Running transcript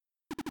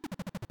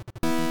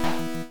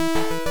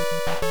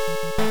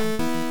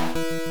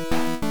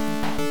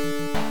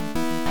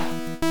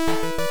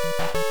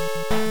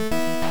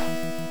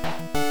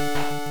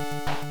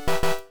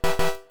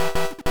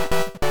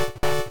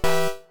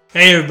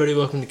Hey everybody,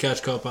 welcome to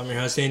Couch Co-op. I'm your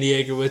host Andy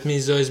Yeager. With me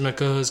is always my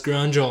co-host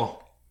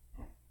Grunjol.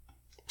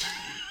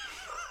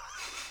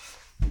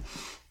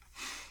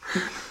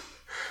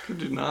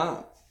 Could you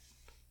not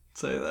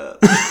say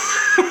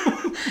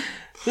that?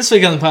 This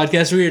week on the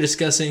podcast we are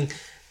discussing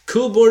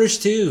Cool Borders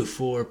 2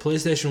 for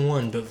PlayStation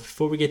 1. But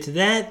before we get to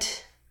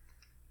that,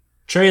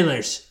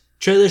 trailers.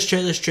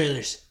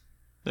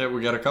 Yeah,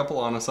 we got a couple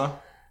on us, huh?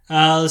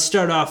 Let's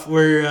start off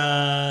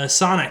where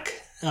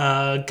Sonic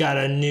got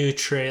a new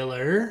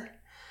trailer.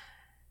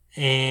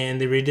 And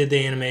they redid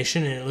the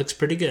animation, and it looks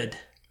pretty good.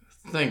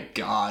 Thank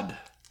God.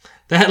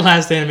 That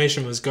last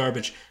animation was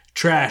garbage.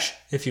 Trash,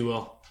 if you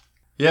will.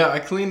 Yeah, I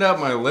cleaned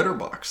out my litter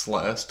box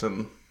last,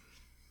 and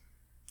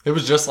it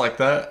was just like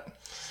that.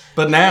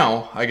 But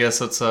now, I guess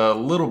it's a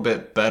little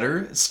bit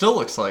better. It still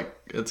looks like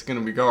it's going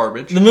to be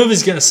garbage. The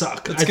movie's going to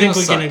suck. I think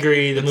we can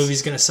agree the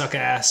movie's going to suck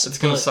ass. It's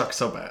going to suck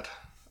so bad.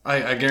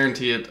 I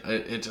guarantee it.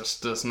 It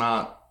just does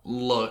not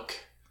look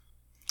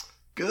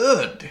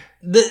good.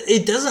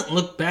 It doesn't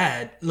look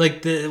bad.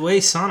 Like, the way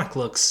Sonic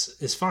looks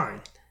is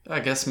fine. I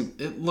guess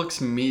it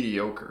looks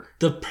mediocre.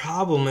 The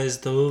problem is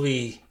the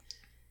movie...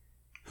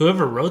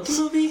 Whoever wrote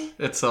the movie?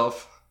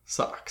 Itself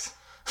sucks.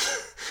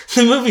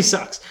 The movie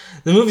sucks.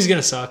 The movie's going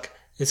to suck.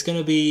 It's going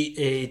to be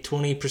a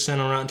 20%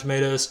 on Rotten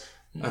Tomatoes.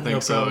 I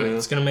think so, yeah.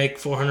 It's going to make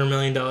 $400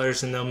 million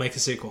and they'll make a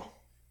sequel.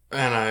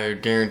 And I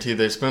guarantee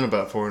they spent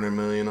about $400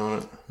 million on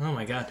it. Oh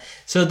my God!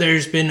 So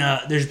there's been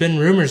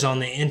rumors on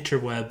the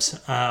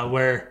interwebs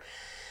where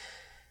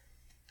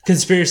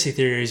conspiracy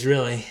theories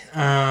really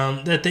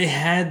that they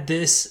had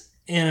this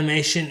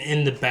animation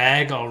in the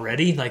bag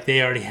already, like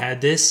they already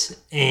had this,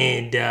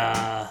 and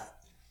they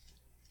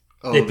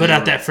put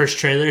out that first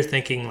trailer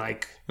thinking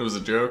like it was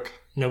a joke.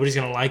 Nobody's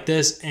gonna like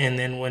this, and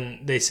then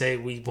when they say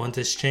we want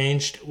this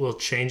changed, we'll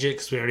change it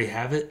because we already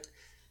have it.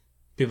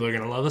 People are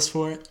going to love us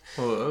for it.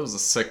 Well, that was a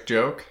sick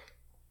joke.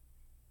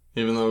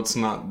 Even though it's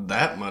not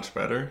that much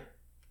better.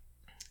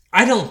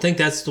 I don't think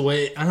that's the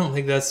way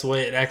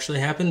it actually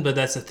happened, but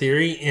that's a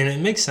theory, and it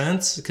makes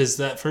sense because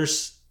the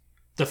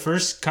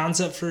first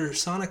concept for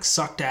Sonic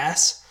sucked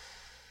ass.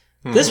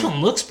 Mm-hmm. This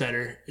one looks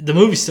better. The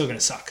movie's still going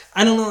to suck.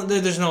 I don't know.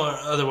 There's no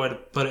other way to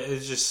put it.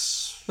 It's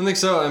just... I think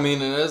so. I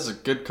mean, it is a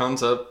good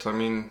concept. I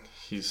mean,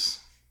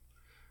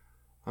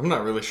 I'm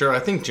not really sure. I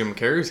think Jim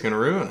Carrey's going to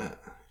ruin it.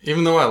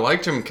 Even though I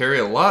like Jim Carrey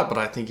a lot, but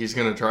I think he's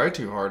going to try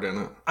too hard in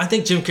it. I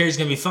think Jim Carrey's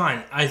going to be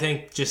fine. I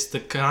think just the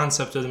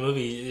concept of the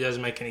movie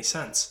doesn't make any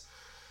sense.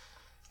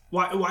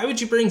 Why would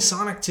you bring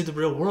Sonic to the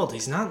real world?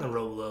 He's not in the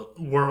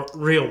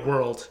real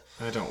world.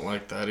 I don't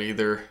like that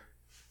either.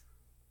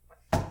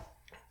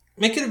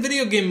 Make it a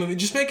video game movie.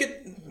 Just make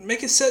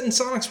it set in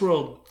Sonic's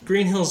world.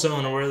 Green Hill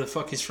Zone or where the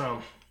fuck he's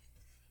from.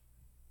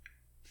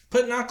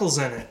 Put Knuckles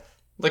in it.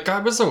 Like, I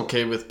was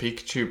okay with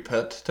Pikachu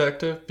Pet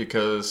Detective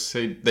because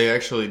they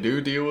actually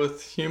do deal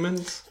with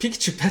humans.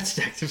 Pikachu Pet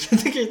Detective? I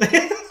think you're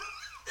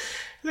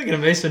thinking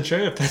of Ace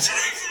Ventura Pet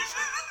Detective.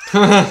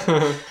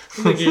 I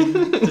think you're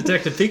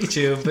Detective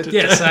Pikachu, but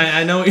yes,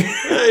 I know what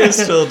you're...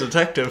 He's still a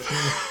detective.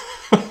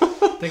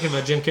 Thinking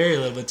about Jim Carrey a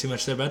little bit too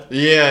much there, bud.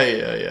 Yeah.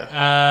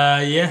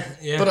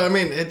 Yeah. But I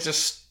mean,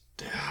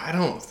 I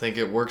don't think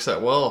it works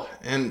that well.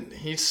 And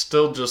he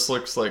still just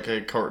looks like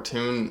a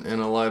cartoon in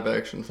a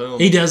live-action film.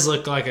 He does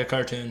look like a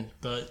cartoon,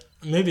 but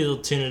maybe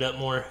they'll tune it up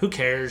more. Who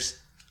cares?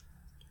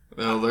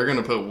 No, they're going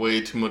to put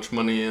way too much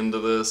money into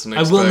this. And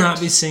I will not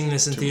be seeing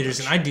this in theaters,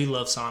 and I do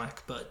love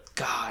Sonic, but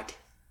God.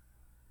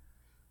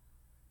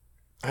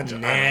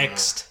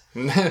 Next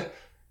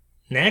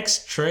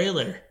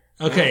trailer.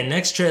 Okay,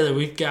 next trailer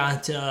we've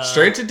got...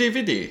 straight to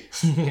DVD.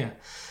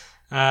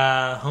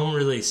 Yeah. Home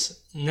release.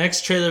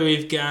 Next trailer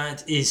we've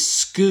got is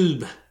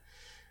Scoob.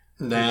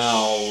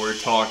 Now we're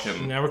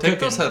talking. Now we're Take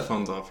cooking. those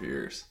headphones off of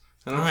yours.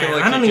 I don't All feel right,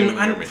 like I don't you even- can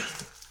I hear don't-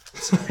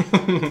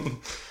 me.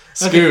 Sorry.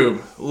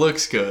 Scoob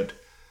looks good.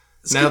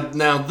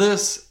 Now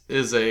this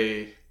is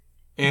a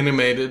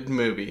animated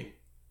movie.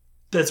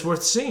 That's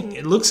worth seeing.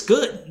 It looks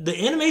good.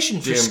 The animation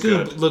for Damn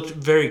Scoob good. looked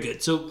very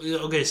good. So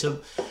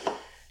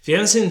if you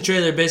haven't seen the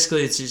trailer,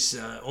 basically it's this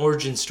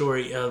origin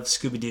story of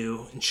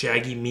Scooby-Doo and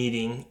Shaggy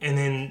meeting, and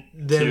then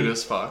Cute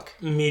as fuck.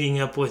 meeting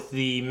up with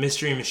the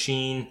Mystery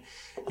Machine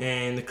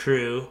and the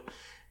crew.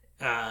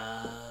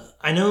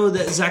 I know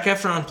that Zac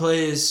Efron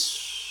plays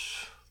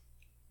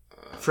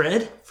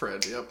Fred.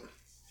 Fred, yep.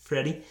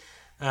 Freddy.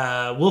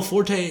 Will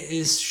Forte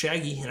is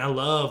Shaggy, and I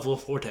love Will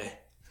Forte.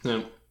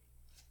 Yep.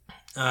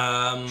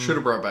 Should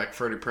have brought back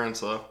Freddie Prinze,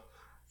 though.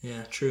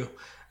 Yeah, true.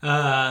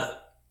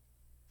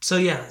 So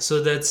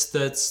that's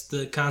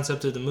the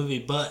concept of the movie,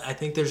 but I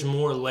think there's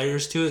more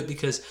layers to it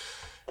because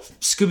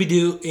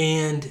Scooby-Doo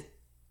and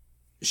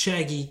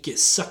Shaggy get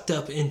sucked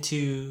up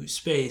into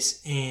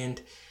space,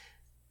 and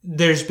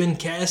there's been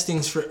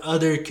castings for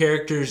other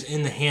characters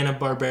in the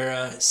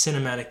Hanna-Barbera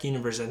cinematic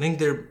universe. I think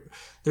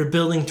they're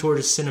building toward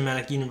a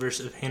cinematic universe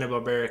of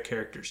Hanna-Barbera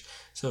characters.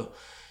 So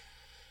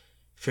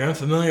if you're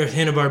unfamiliar with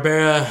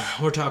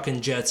Hanna-Barbera, we're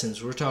talking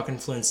Jetsons, we're talking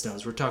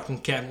Flintstones, we're talking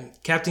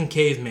Captain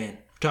Caveman,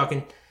 we're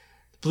talking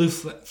Blue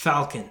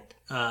Falcon,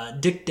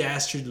 Dick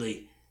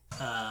Dastardly,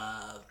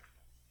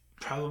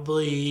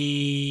 Probably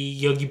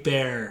Yogi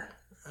Bear.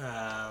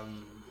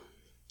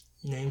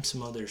 Name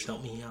some others.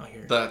 Help me out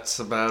here. That's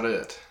about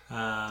it that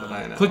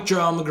I know. Quick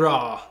Draw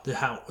McGraw,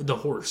 the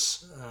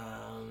horse.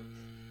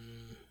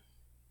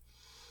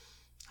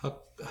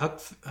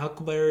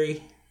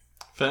 Huckleberry.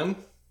 Finn?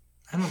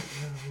 I don't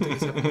think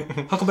it's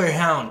Huckleberry. Huckleberry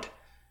Hound.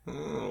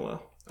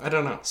 Well, I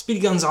don't know. Speedy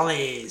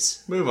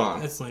Gonzales. Move on.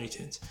 That's Looney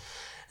Tunes.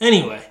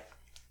 Anyway.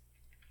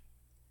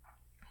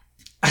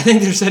 I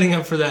think they're setting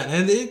up for that.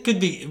 And it could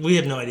be... We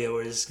have no idea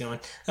where this is going.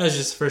 That was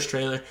just the first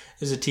trailer. It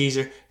was a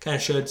teaser. Kind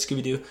of showed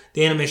Scooby-Doo.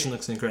 The animation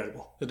looks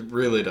incredible. It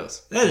really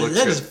does. That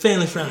is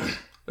family friendly.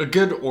 A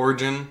good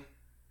origin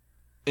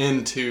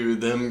into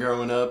them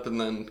growing up and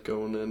then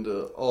going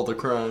into all the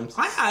crimes.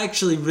 I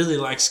actually really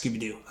like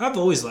Scooby-Doo. I've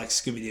always liked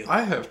Scooby-Doo.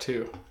 I have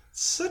too.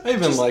 I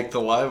even like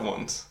the live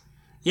ones.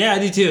 Yeah, I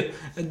do too.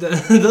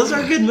 Those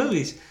are good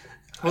movies.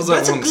 Was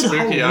that one Spooky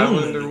Halloween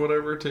Island movie. or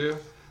whatever too?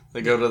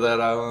 They go to that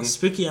island.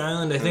 Spooky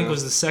Island, I think,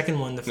 was the second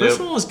one. The first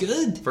one was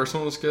good. First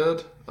one was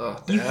good.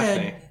 Oh,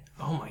 Daphne.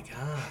 Oh my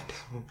god.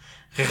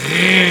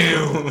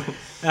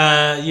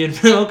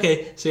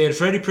 Okay, so you had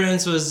Freddie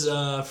Prinze was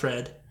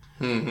Fred.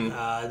 Mm-hmm.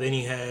 Then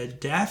you had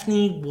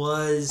Daphne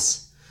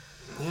was...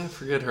 Yeah, I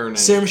forget her name.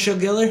 Sarah Michelle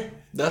Gellar.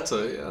 That's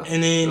yeah.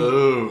 And then...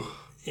 Oh.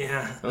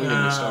 Yeah. Don't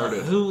get me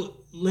started.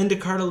 Linda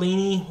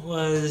Cardellini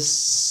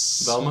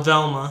was...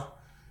 Velma?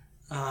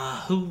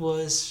 Who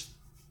was...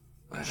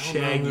 I don't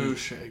Shaggy. know who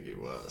Shaggy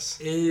was.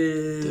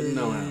 Didn't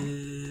know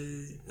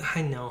him.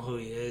 I know who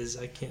he is.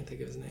 I can't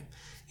think of his name.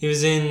 He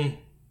was in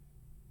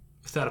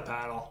Without a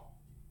Paddle.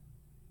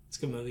 It's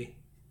a good movie.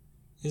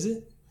 Is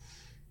it?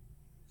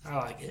 I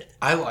like it.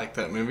 I like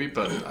that movie,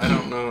 but I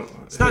don't know.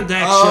 It's not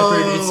Dax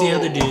Shepard. It's the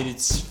other dude.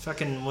 It's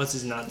fucking what's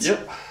his nuts.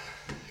 Yep.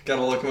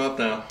 Gotta look him up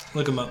now.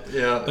 Look him up.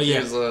 Yeah. But yeah.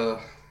 He's,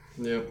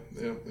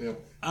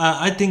 yep.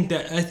 I think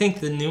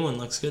the new one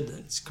looks good.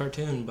 It's a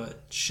cartoon,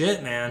 but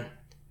shit, man.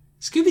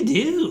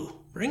 Scooby-Doo.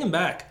 Bring him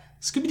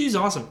back. Scooby-Doo's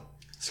awesome.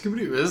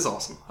 Scooby-Doo is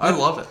awesome. I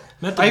love it.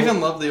 I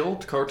even love the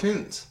old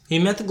cartoons. He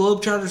met the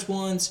Globetrotters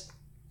once.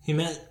 He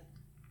met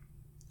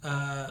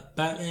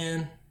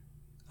Batman.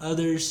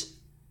 Others.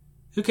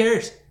 Who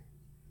cares?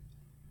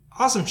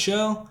 Awesome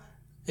show.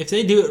 If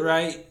they do it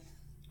right,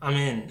 I'm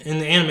in. And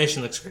the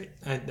animation looks great.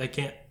 I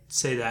can't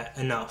say that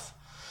enough.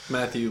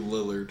 Matthew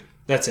Lillard.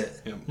 That's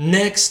it. Yep.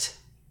 Next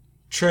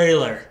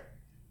trailer.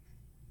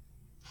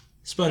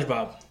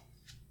 SpongeBob.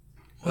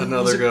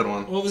 Another good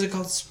one. What was it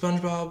called?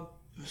 SpongeBob.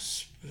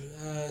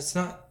 It's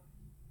not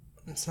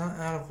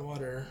out of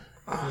water.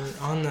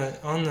 On the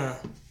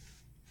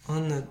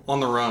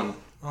run.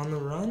 On the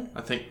run.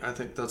 I think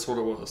that's what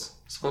it was.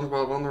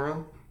 SpongeBob on the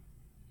run.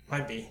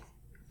 Might be.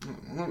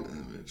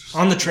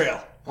 On the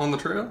trail. On the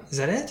trail. Is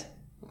that it?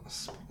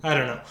 I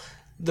don't know.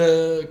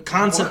 The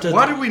concept of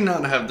why do we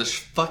not have this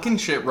fucking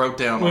shit wrote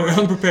down? We're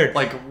unprepared.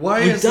 Like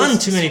why We've done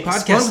too many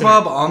podcasts.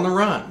 SpongeBob on the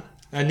run.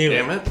 I knew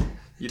Damn it.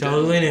 You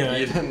totally knew it.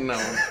 You didn't know.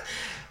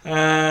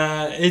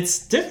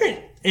 It's different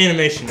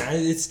animation.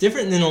 It's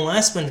different than the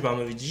last SpongeBob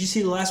movie. Did you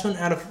see the last one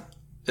out of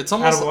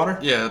water?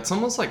 Yeah, it's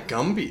almost like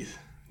Gumby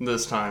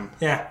this time.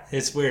 Yeah,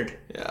 it's weird.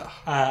 Yeah.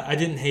 I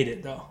didn't hate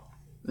it though.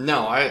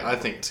 No, I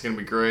think it's gonna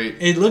be great.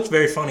 It looked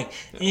very funny.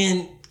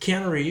 And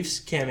Keanu Reeves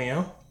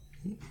cameo.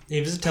 He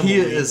was a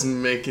tumbleweed. He is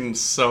making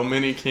so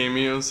many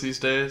cameos these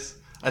days.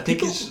 I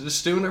think he's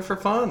just doing it for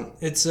fun.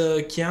 It's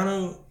a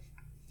Keanu.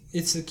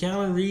 It's the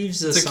Keanu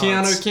Reeves. It's a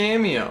Keanu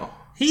cameo.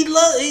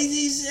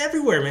 He's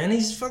everywhere, man.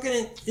 He's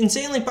fucking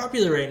insanely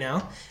popular right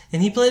now.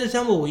 And he played a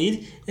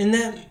tumbleweed, and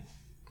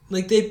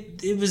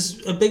it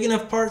was a big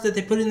enough part that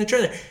they put it in the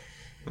trailer.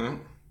 Hmm.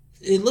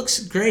 It looks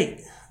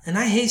great, and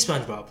I hate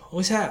SpongeBob.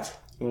 Always have.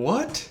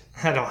 What?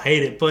 I don't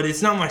hate it, but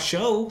it's not my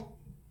show.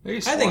 I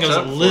think I was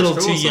a little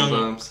too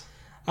young.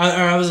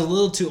 I was a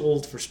little too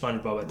old for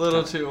SpongeBob at the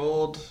time. Too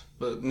old,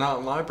 but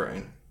not my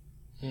brain.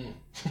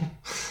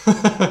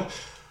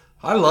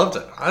 I loved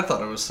it. I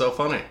thought it was so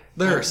funny.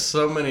 There are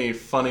so many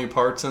funny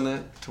parts in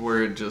it to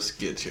where it just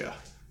gets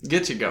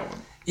you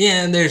going.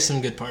 Yeah, and there's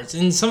some good parts,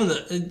 and some of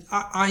the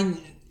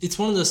it's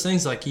one of those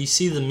things like you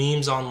see the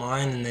memes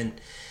online, and then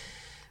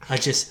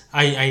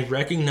I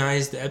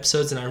recognize the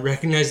episodes and I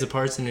recognize the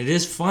parts, and it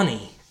is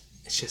funny.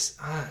 It's just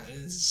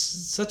it's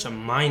such a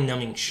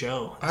mind-numbing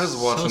show. I was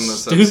watching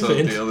this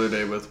episode the other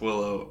day with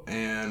Willow,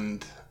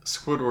 and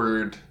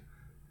Squidward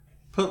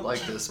put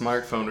like this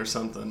microphone or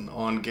something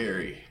on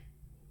Gary,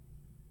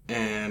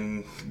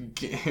 and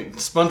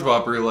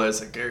SpongeBob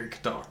realized that Gary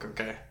could talk.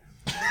 Okay,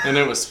 and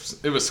it was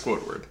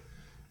Squidward.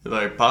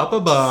 Like,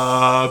 Papa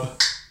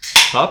Bob,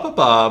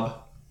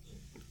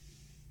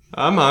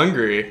 I'm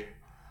hungry.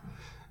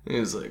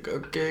 He's like,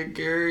 okay,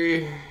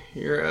 Gary,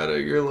 you're out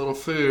of your little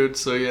food,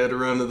 so you had to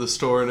run to the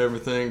store and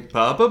everything.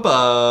 Papa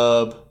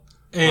Bob,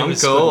 and I'm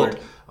cold. Squidward.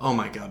 Oh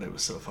my god, it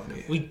was so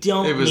funny. We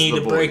don't need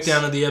a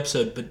breakdown of the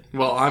episode, but...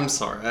 Well, I'm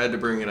sorry, I had to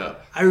bring it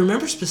up. I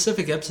remember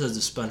specific episodes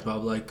of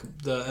SpongeBob, like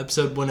the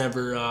episode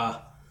whenever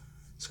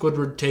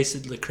Squidward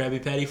tasted the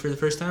Krabby Patty for the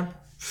first time.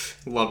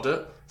 Loved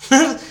it.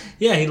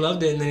 Yeah, he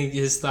loved it, and then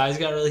his thighs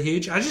got really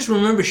huge. I just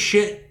remember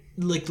shit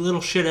like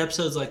little shit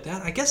episodes like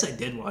that, I guess I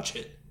did watch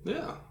it.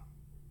 Yeah.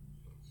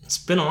 It's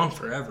been on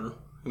forever.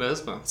 It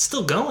has been. It's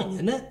still going,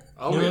 isn't it?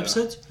 Oh, New yeah.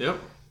 episodes? Yep.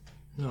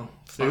 No.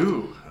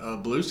 Ooh,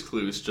 Blue's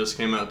Clues just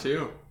came out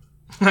too.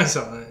 I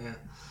saw that, yeah.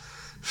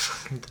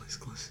 Fucking Blue's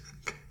Clues.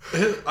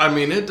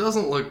 It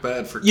doesn't look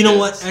bad for kids. You know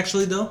what,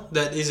 actually, though?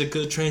 That is a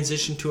good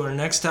transition to our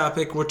next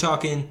topic. We're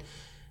talking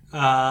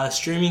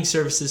streaming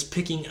services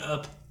picking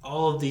up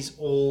all of these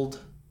old...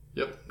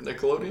 Yep,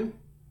 Nickelodeon.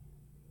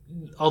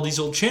 All these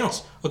old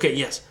channels. Okay,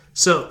 yes.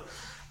 So,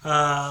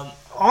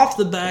 off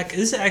the back,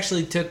 this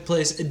actually took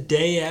place a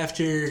day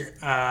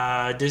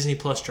after Disney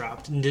Plus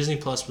dropped. And Disney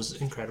Plus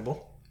was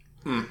incredible.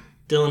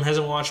 Dylan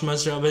hasn't watched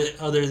much of it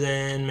other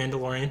than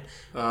Mandalorian.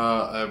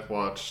 I've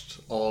watched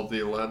all of the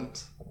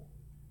Aladdins.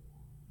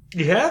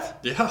 You have?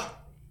 Yeah.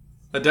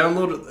 I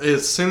downloaded it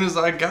as soon as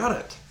I got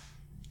it.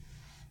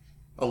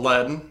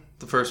 Aladdin,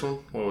 the first one.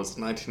 What was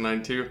it,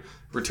 1992?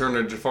 Return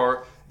of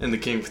Jafar and the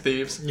King of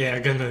Thieves. Yeah,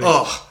 good movie.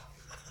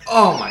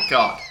 Oh my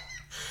god.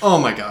 Oh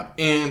my god.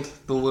 And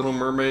The Little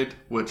Mermaid,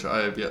 which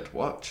I have yet to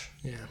watch.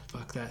 Yeah,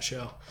 fuck that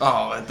show.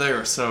 Oh, they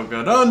are so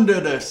good. Under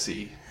the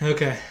Sea.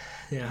 Okay.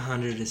 Yeah,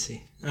 Under the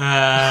Sea.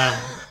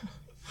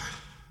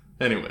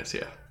 Anyways,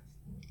 yeah.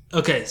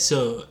 Okay,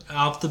 so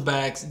off the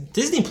back,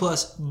 Disney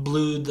Plus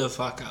blew the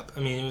fuck up. I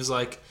mean, it was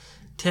like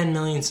 10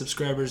 million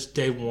subscribers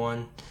day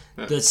one.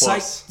 The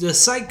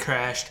site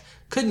crashed.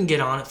 Couldn't get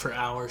on it for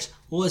hours.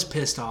 Was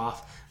pissed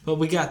off, but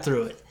we got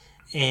through it,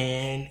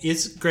 and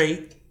it's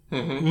great.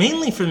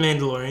 Mainly for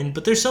Mandalorian,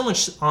 but there's so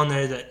much on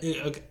there that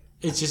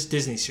it's just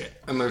Disney shit.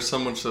 And there's so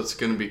much that's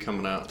going to be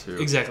coming out too.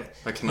 Exactly.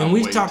 I cannot And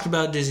we've wait. talked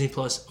about Disney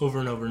Plus over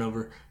and over and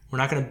over. We're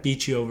not going to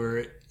beat you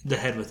over the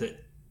head with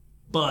it,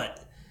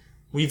 but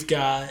we've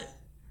got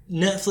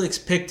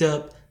Netflix picked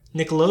up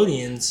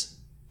Nickelodeon's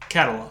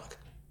catalog,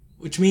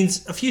 which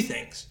means a few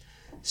things.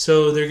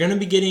 So they're going to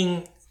be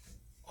getting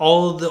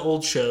all of the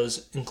old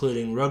shows,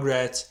 including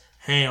Rugrats,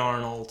 Hey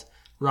Arnold,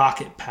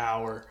 Rocket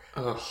Power.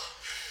 Ugh.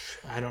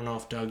 I don't know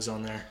if Doug's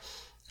on there.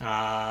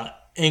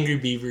 Angry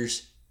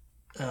Beavers,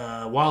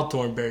 Wild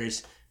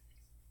Thornberrys,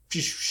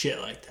 just shit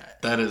like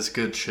that. That is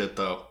good shit,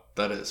 though.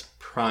 That is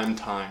prime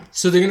time.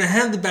 So they're going to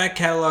have the back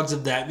catalogs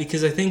of that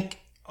because I think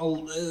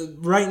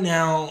right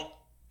now,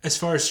 as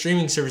far as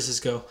streaming services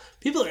go,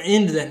 people are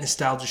into that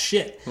nostalgia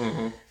shit.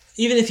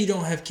 Even if you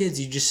don't have kids,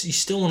 you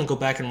still want to go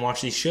back and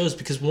watch these shows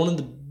because one of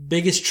the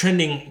biggest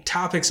trending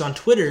topics on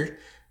Twitter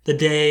the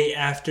day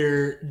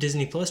after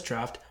Disney Plus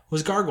dropped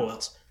was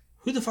Gargoyles.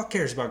 Who the fuck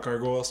cares about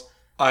Gargoyles?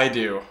 I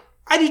do.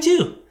 I do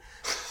too.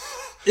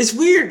 It's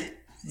weird.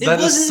 It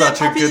wasn't that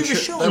popular of a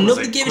show, and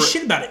nobody gave a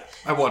shit about it.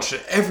 I watched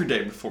it every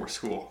day before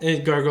school.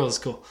 Gargoyles is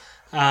cool.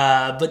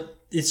 But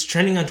it's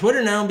trending on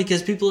Twitter now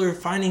because people are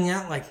finding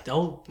out, like,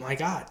 oh my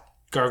god,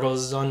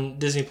 Gargoyles is on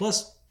Disney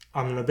Plus.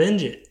 I'm going to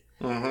binge it.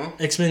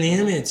 X-Men the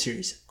Animated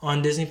Series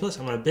on Disney Plus.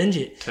 I'm going to binge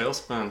it.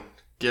 Tailspin.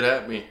 Get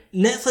at me.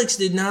 Netflix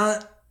did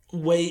not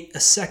wait a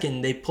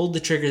second. They pulled the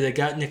trigger. They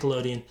got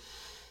Nickelodeon.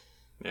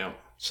 Yeah.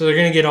 So they're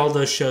going to get all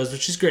those shows,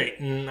 which is great.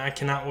 And I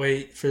cannot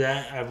wait for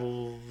that.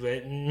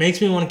 It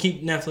makes me want to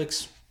keep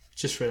Netflix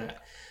just for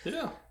that.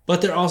 Yeah.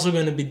 But they're also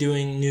going to be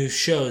doing new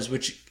shows,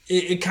 which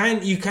you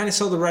kind of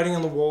saw the writing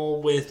on the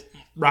wall with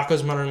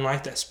Rocko's Modern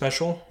Life, that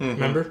special.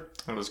 Remember?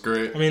 That was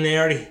great. I mean,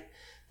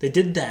 they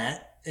did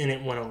that, and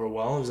it went over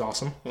well. It was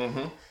awesome.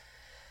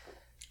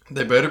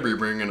 They better be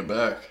bringing it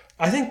back.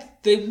 I think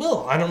they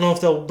will. I don't know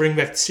if they'll bring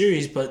back the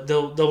series, but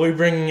they'll be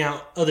bringing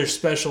out other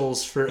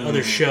specials for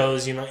other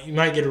shows. You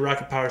might get a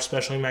Rocket Power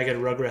special. You might get a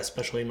Rugrats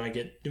special. You might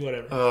get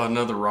whatever.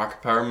 Another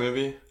Rocket Power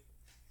movie?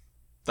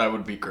 That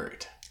would be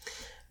great.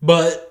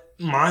 But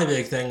my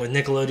big thing with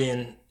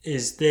Nickelodeon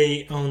is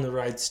they own the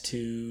rights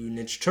to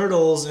Ninja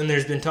Turtles, and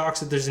there's been talks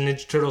that there's a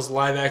Ninja Turtles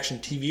live-action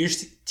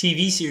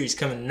TV series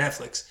coming to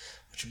Netflix,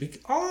 which would be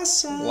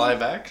awesome.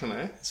 Live action,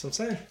 eh? That's what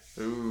I'm saying.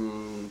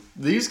 Ooh,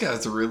 these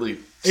guys are really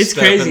it's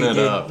stepping crazy, it dude.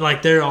 up.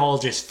 Like they're all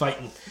just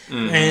fighting,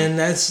 and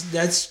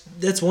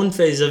that's one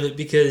phase of it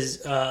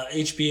because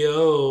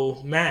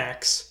HBO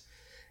Max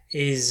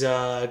is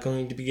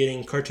going to be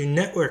getting Cartoon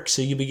Network,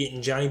 so you'll be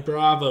getting Johnny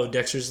Bravo,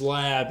 Dexter's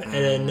Lab, Ed,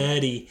 Edd n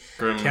Eddy,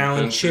 Cow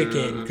and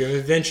Chicken, Grim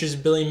Adventures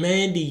of Billy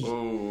Mandy,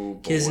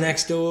 Kids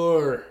Next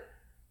Door.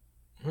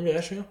 Remember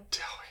that show?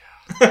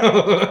 Oh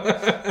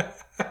yeah.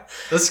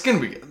 This is gonna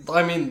be.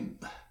 I mean.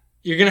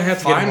 You're going to have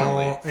to get them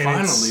all.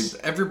 Finally,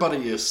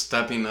 everybody is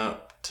stepping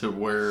up to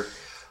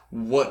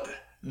what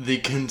the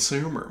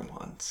consumer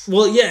wants.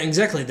 Well, yeah,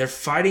 exactly. They're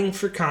fighting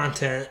for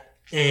content,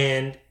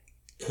 and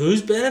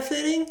who's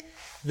benefiting?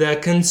 The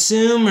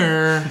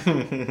consumer.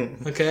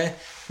 Okay?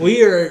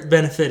 We are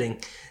benefiting.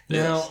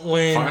 Now,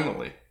 when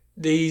finally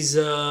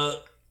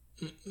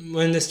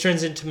when this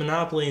turns into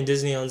monopoly and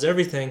Disney owns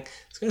everything,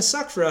 it's going to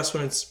suck for us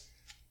when it's,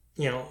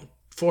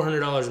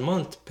 $400 a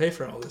month to pay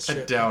for all this shit.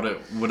 I doubt it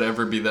would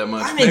ever be that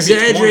much. I'm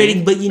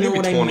exaggerating, 20, but you know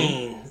what 20. I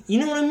mean. You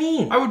know what I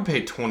mean. I would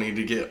pay $20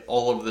 to get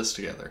all of this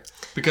together.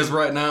 Because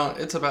right now,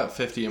 it's about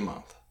 $50 a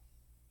month.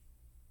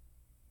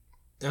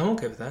 I'm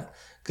okay with that.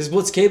 Because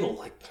what's cable?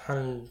 Like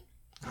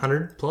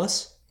 100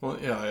 plus? Well,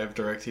 yeah, I have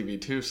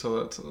DirecTV too,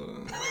 so that's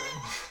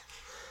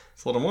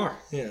it's a little more.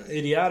 Yeah,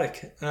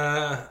 idiotic.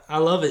 I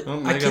love it.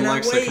 Well, Megan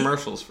likes the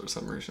commercials for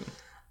some reason.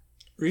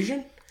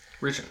 Region?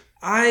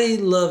 I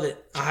love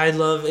it. I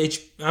love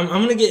I'm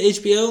gonna get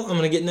HBO. I'm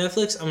gonna get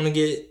Netflix.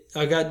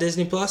 I got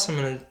Disney Plus. I'm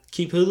gonna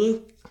keep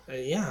Hulu.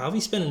 Yeah, I'll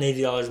be spending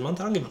 $80 a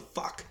month. I don't give a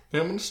fuck.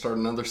 Yeah, I'm gonna start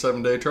another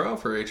 7-day trial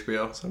for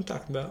HBO. That's what I'm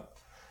talking about.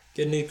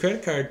 Get a new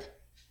credit card,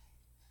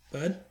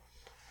 bud.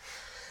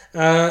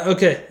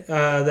 Okay,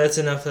 that's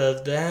enough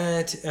of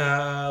that.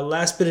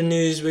 Last bit of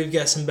news, we've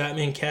got some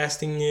Batman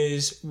casting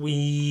news.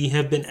 We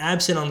have been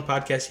absent on the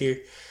podcast here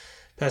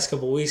past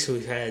couple of weeks.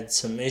 We've had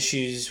some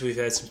issues. We've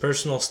had some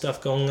personal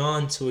stuff going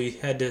on, so we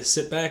had to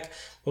sit back.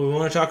 But we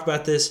want to talk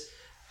about this.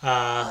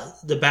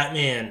 The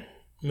Batman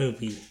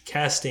movie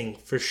casting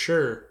for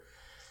sure.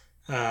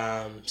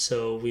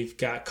 So we've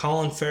got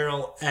Colin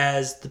Farrell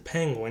as the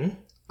Penguin.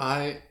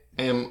 I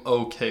am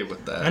okay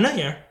with that. I know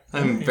you are.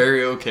 I'm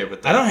very okay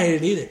with that. I don't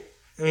hate it either.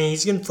 I mean,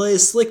 he's going to play a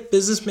slick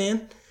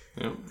businessman.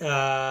 Yep.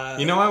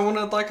 I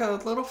wanted like a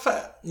little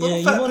fat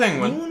penguin.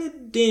 You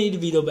wanted Danny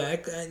DeVito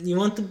back. You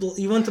want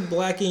the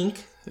black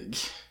ink.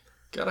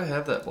 Gotta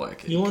have that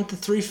black ink. You want the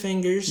 3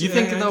 fingers. You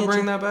think they'll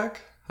bring that back?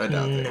 I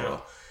doubt they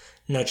will.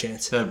 No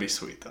chance. That'd be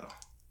sweet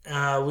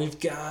though. We've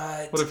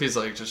got... What if he's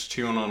like just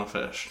chewing on a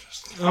fish?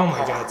 Oh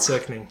my god,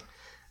 sickening.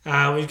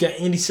 We've got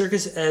Andy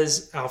Serkis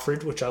as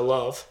Alfred, which I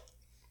love.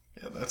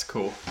 Yeah, that's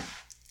cool.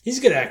 He's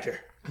a good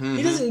actor. Mm-hmm.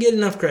 He doesn't get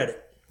enough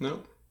credit.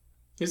 Nope.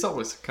 He's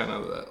always kind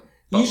of that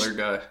butler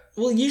guy.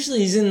 Well, usually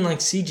he's in like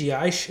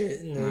CGI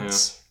shit.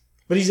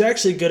 But he's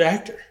actually a good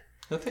actor.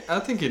 I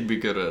think he'd be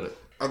good at it.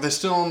 Are they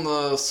still on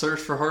the search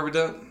for Harvey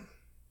Dent?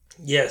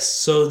 Yes.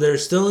 So they're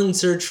still in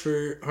search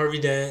for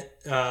Harvey Dent.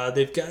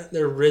 They've got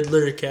their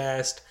Riddler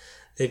cast.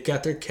 They've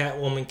got their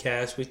Catwoman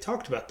cast. We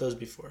talked about those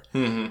before.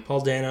 Mm-hmm. Paul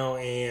Dano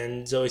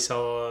and Zoe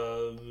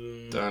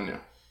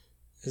Saldana.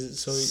 Is it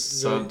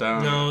Zoe?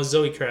 No,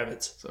 Zoe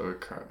Kravitz.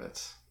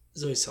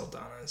 Zoe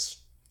Saldana's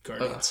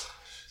Guardians.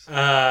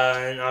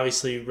 And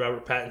obviously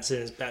Robert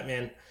Pattinson is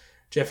Batman.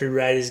 Jeffrey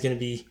Wright is going to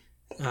be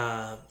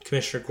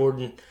Commissioner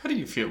Gordon. How do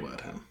you feel about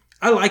him?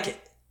 I like it.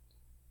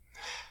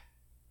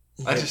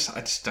 I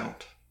just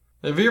don't.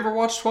 Have you ever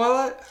watched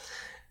Twilight?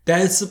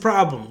 That's the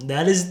problem.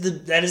 That is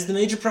the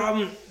major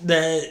problem.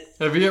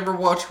 Have you ever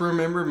watched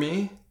Remember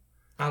Me?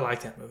 I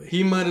like that movie.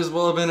 He might as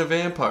well have been a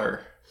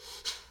vampire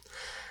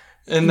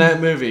in that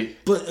movie.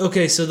 But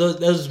okay, so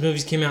those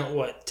movies came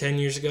out 10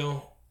 years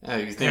ago? Yeah,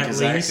 you think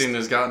his acting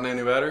has gotten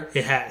any better?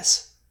 It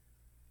has.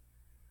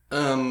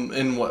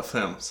 In what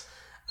films?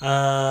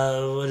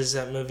 What is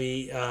that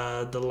movie?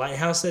 The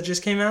Lighthouse that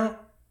just came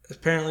out?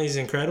 Apparently he's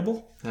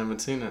incredible. I haven't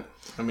seen it.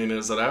 I mean,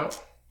 is it out?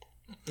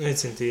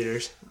 It's in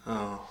theaters.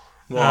 Oh.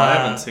 Well, I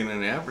haven't seen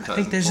any advertising. I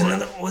think there's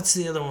another. What's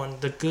the other one?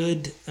 The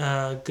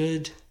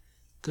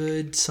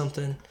good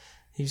something.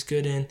 He was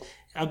good in.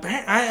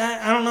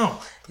 I don't know.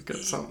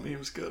 Good something he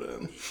was good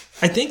in.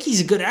 I think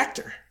he's a good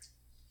actor,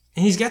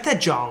 and he's got that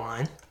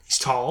jawline. He's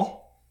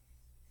tall.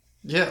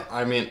 Yeah,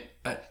 I mean,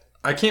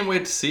 I can't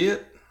wait to see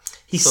it.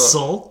 He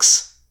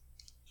sulks.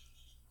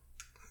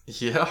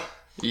 Yeah,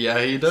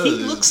 he does. He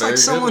looks like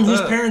someone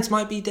whose parents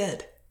might be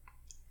dead.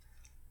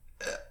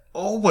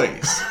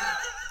 Always.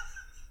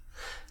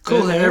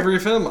 Cool hair. Every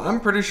film. I'm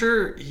pretty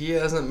sure he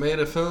hasn't made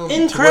a film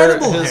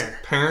incredible where his hair.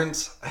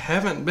 Parents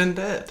haven't been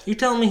dead. You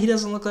telling me he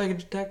doesn't look like a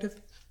detective?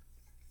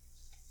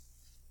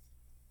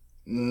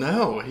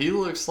 No, he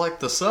looks like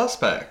the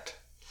suspect.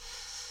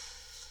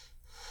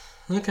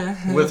 Okay.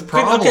 With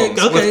problems.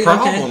 With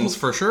problems,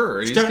 for sure.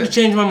 He's starting to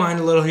change my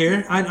mind a little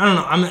here. I don't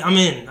know. I'm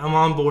in. I'm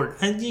on board.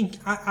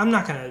 I'm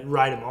not going to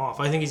write him off.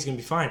 I think he's going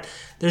to be fine.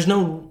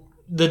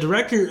 The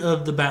director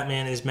of the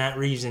Batman is Matt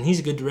Reeves, and he's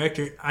a good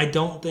director. I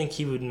don't think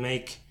he would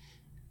make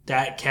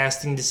that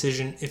casting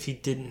decision if he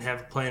didn't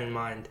have a plan in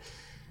mind.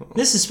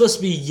 This is supposed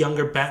to be a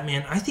younger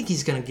Batman. I think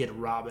he's going to get a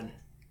Robin.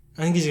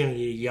 I think he's going to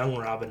get a young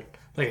Robin,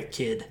 like a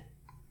kid.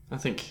 I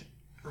think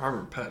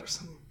Robert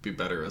Pattinson would be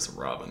better as a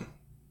Robin.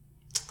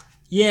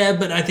 Yeah,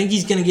 but I think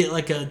he's going to get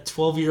like a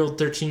 12-year-old,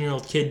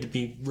 13-year-old kid to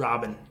be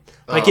Robin,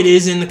 like it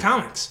is in the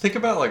comics. Think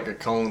about like a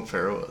Colin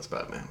Farrell as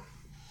Batman.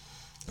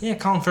 Yeah,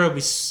 Colin Farrell would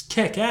be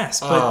kick-ass,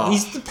 but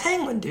he's the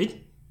Penguin,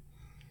 dude.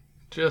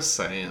 Just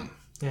saying.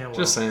 Yeah, well.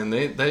 Just saying.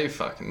 They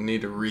fucking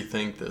need to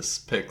rethink this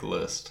pick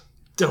list.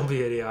 Don't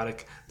be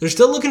idiotic. They're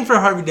still looking for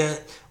Harvey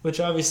Dent, which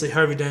obviously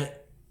Harvey Dent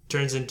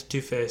turns into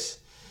Two-Face.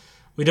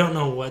 We don't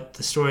know what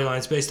the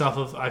storyline's based off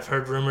of. I've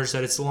heard rumors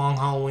that it's Long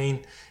Halloween.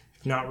 If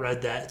you've not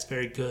read that, it's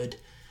very good.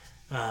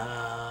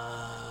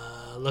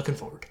 Looking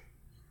forward.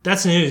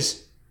 That's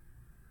news.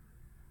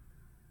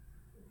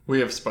 We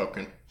have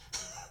spoken.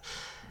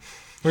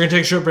 We're going to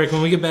take a short break.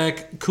 When we get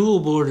back, Cool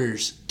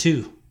Borders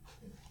 2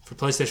 for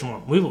PlayStation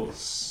 1. We will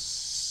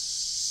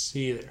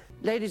see you there.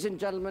 Ladies and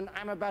gentlemen,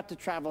 I'm about to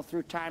travel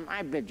through time.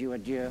 I bid you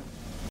adieu.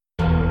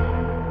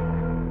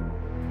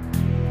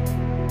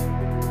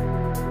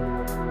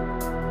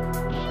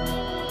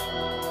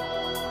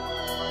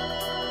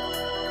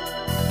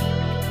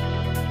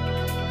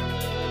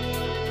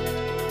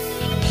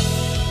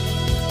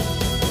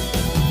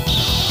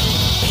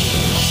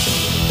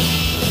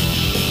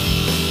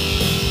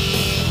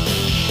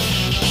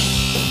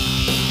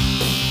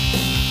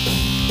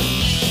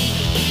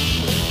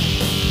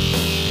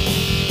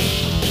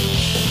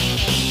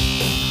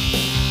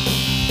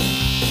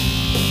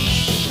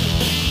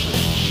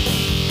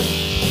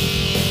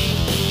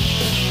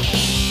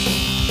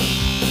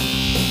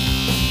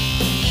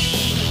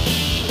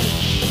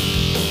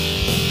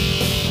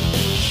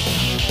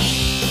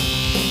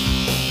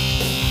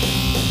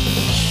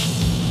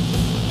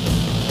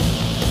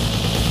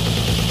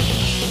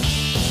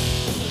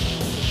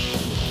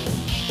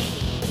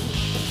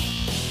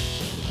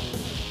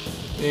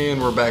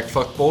 And we're back,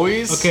 fuck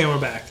boys. Okay, and we're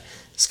back.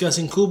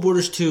 Discussing Cool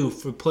Borders 2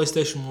 for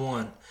PlayStation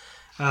 1.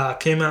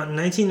 Came out in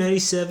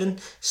 1997.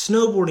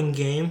 Snowboarding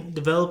game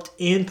developed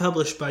and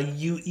published by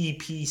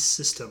UEP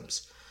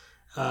Systems.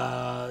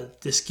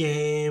 This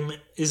game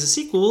is a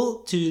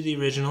sequel to the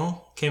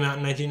original. Came out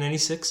in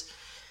 1996.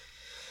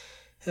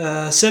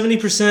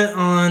 70%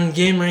 on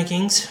game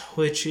rankings,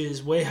 which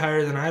is way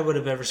higher than I would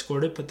have ever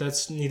scored it, but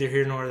that's neither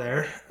here nor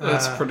there.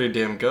 That's pretty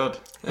damn good.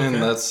 And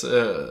that's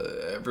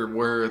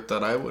everywhere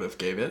that I would have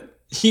gave it.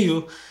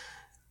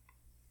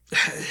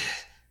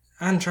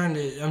 I'm trying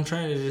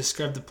to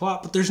describe the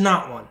plot, but there's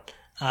not one.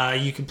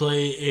 You can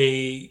play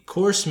a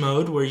course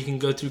mode where you can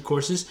go through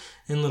courses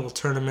in little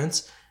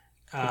tournaments.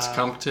 It's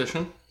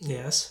competition.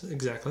 Yes,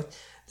 exactly.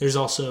 There's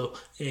also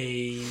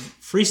a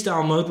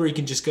freestyle mode where you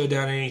can just go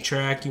down any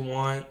track you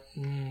want,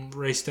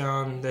 race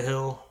down the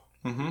hill.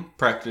 Mm-hmm.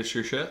 Practice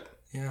your shit.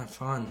 Yeah,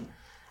 fun.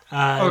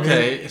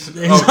 Okay.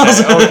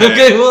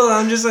 Okay, well,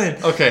 I'm just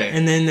saying. Okay.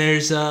 And then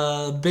there's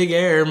a big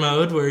air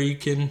mode where you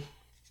can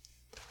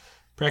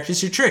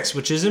practice your tricks,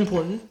 which is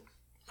important.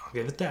 I'll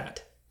give it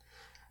that.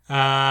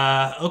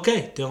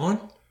 Okay,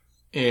 Dylan.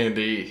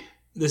 Andy.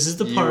 This is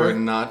the part. You are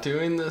not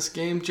doing this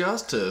game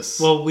justice.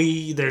 Well,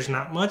 there's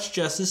not much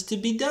justice to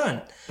be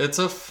done. It's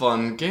a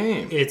fun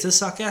game. It's a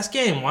suck-ass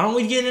game. Why don't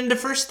we get into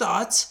first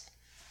thoughts?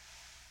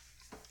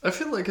 I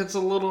feel like it's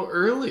a little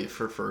early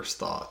for first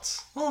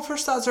thoughts. Well,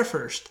 first thoughts are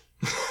first.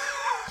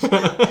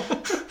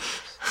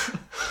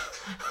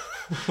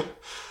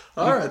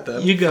 All right,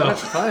 then. You go.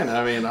 Fine.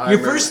 I mean,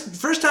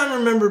 first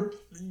time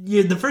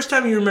the first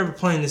time you remember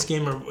playing this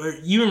game, or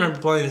you remember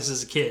playing this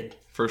as a kid.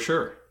 For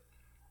sure.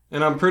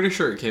 And I'm pretty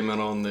sure it came out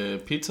on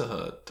the Pizza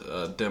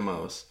Hut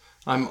demos.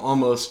 I'm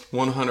almost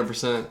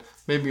 100%,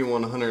 maybe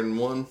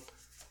 101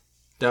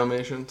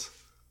 Dalmatians.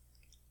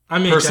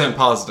 I'm %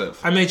 positive.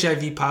 I'm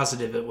HIV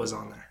positive it was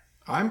on there.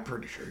 I'm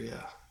pretty sure,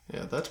 yeah.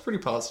 Yeah, that's pretty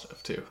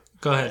positive, too.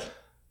 Go ahead.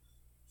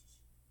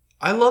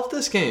 I love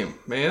this game,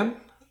 man.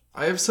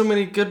 I have so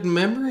many good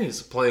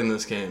memories of playing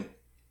this game.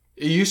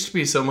 It used to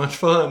be so much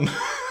fun.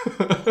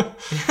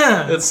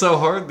 Yeah. It's so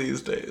hard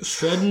these days.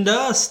 Shredding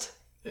dust.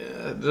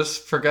 Yeah, I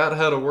just forgot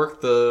how to work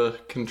the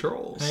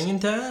controls. Hanging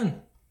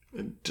time.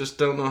 I just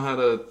don't know how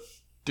to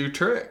do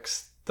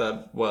tricks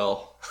that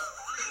well.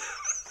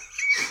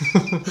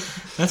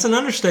 That's an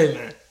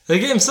understatement. The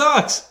game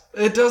sucks.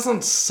 It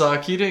doesn't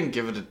suck. You didn't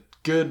give it a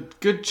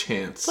good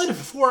chance. Played it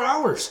for 4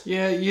 hours.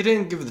 Yeah, you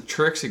didn't give the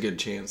tricks a good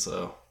chance,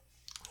 though.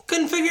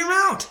 Couldn't figure them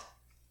out.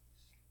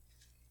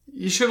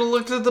 You should have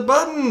looked at the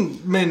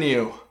button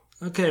menu.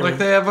 Okay. Like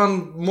they have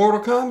on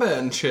Mortal Kombat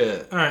and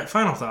shit. All right,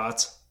 final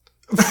thoughts.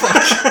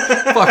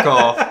 Fuck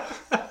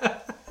off.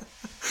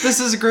 This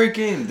is a great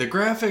game. The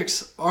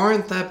graphics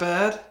aren't that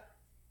bad.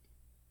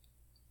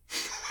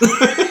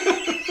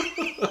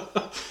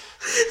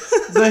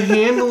 The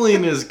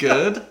handling is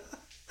good.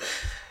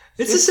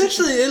 It's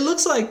essentially, it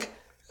looks like,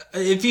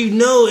 if you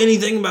know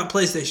anything about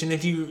PlayStation,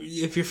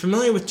 if you're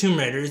familiar with Tomb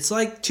Raider, it's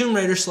like Tomb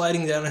Raider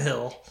sliding down a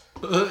hill.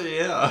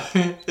 Yeah.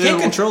 Can't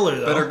control her,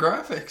 though. Better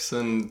graphics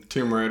than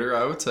Tomb Raider,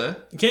 I would say.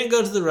 You can't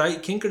go to the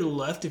right, can't go to the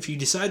left. If you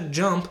decide to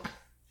jump,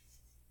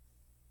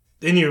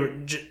 then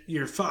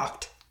you're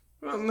fucked.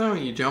 Well, no,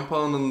 you jump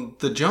on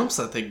the jumps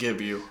that they give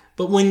you.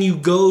 But when you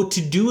go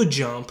to do a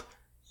jump,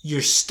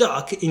 you're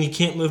stuck and you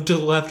can't move to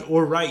the left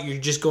or right.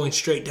 You're just going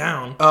straight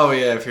down. Oh,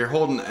 yeah, if you're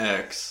holding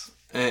X.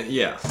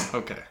 Yeah,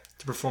 okay.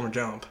 To perform a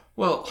jump.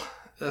 Well,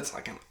 that's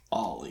like an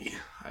ollie,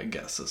 I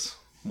guess is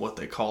what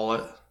they call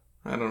it.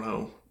 I don't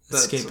know.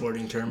 That's a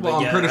skateboarding term. Well,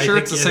 but I'm pretty sure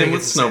it's the same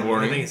with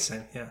snowboarding. I think it's the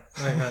same,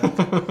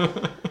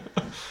 yeah.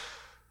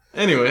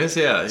 Anyways,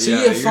 yeah. So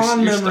you have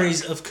fond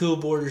memories of Cool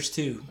Borders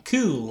too.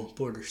 Cool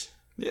Borders.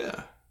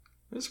 Yeah.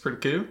 It's pretty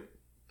cool.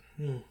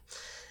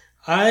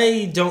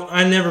 I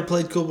never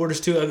played Cool Borders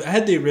 2. I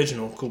had the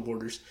original Cool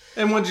Borders.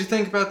 And what'd you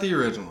think about the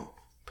original?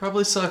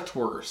 Probably sucked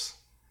worse.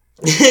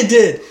 It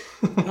did.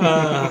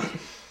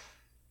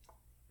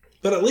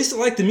 But at least I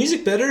liked the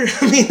music better.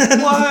 I mean,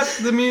 what?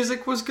 The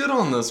music was good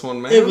on this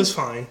one, man. It was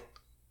fine.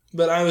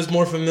 But I was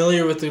more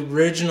familiar with the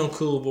original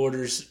Cool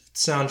Borders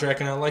soundtrack,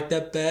 and I liked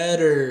that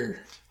better.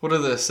 What do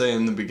they say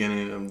in the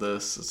beginning of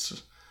this? It's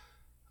just,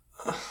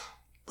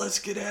 let's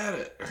get at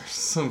it, or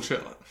some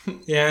shit.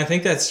 Yeah, I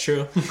think that's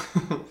true.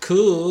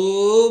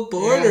 Cool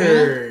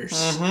Borders.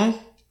 Mm-hmm.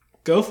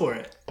 Go for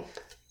it.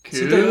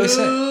 Cool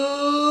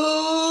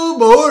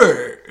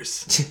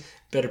Borders.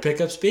 Better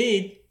pick up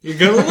speed. You're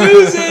gonna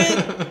lose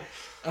it.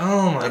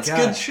 Oh my god. That's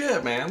good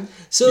shit, man.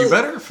 So you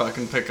better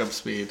fucking pick up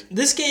speed.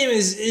 This game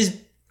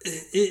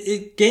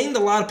it gained a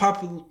lot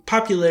of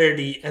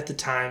popularity at the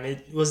time.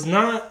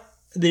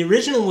 The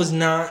original was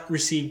not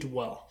received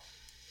well.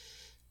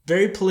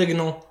 Very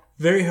polygonal,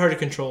 very hard to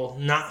control,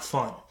 not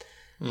fun.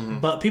 Mm-hmm.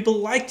 But people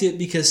liked it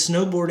because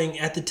snowboarding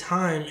at the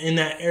time in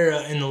that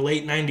era in the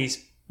late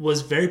 90s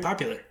was very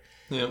popular.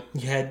 Yeah.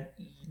 You had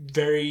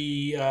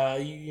you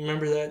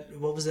remember that?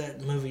 What was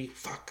that movie?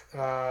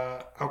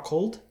 Out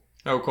Cold?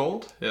 Out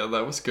Cold? Yeah,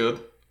 that was good.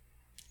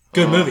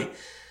 Good movie.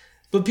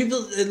 But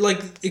people,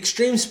 like,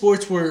 extreme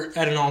sports were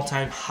at an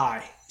all-time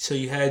high. So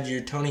you had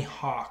your Tony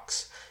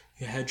Hawks.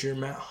 You had your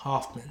Matt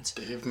Hoffmans.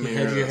 Dave You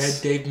Meares.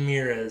 had Dave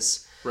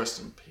Meares. Rest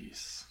in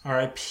peace.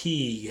 R.I.P.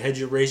 You had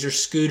your Razor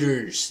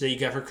scooters that you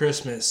got for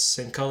Christmas.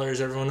 Same color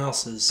as everyone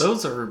else's.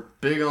 Those are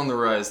big on the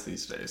rise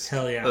these days.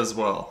 Hell yeah. As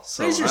well.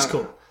 So Razor's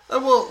cool.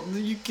 Well,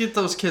 you get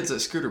those kids at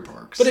scooter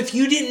parks. But if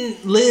you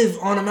didn't live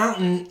on a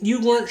mountain,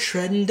 you weren't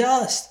shredding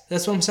dust.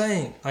 That's what I'm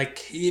saying.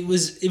 Like, it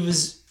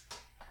was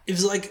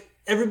like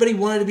everybody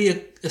wanted to be a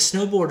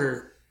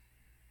snowboarder,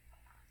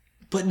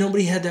 but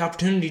nobody had the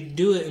opportunity to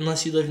do it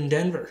unless you lived in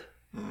Denver.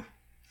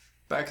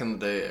 Back in the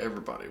day,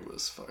 everybody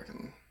was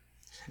fucking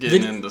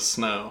getting into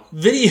snow.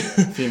 Video.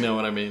 If you know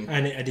what I mean.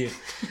 I do.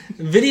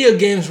 Video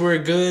games were a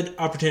good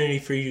opportunity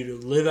for you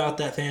to live out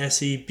that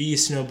fantasy, be a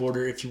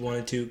snowboarder if you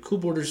wanted to. Cool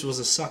Boarders was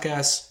a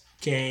suck-ass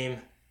game,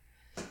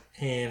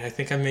 and I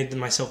think I made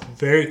myself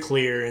very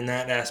clear in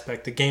that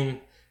aspect. The game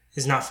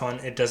is not fun.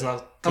 It does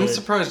not good. I'm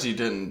surprised you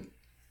didn't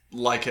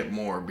like it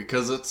more,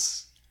 because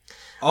it's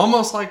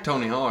almost like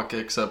Tony Hawk,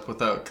 except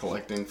without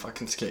collecting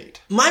fucking skate.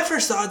 My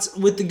first thoughts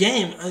with the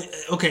game,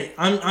 okay,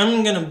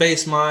 I'm going to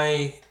base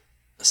my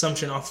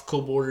assumption off of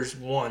Cool Boarders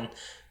 1,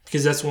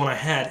 because that's the one I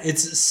had.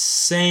 It's the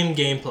same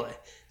gameplay.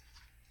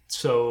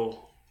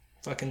 So,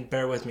 fucking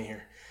bear with me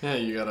here. Yeah,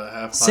 you gotta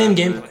have same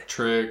gameplay.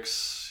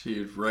 Tricks,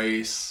 you'd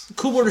race.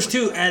 Cool Boarders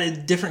 2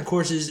 added different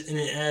courses, and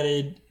it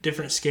added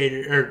different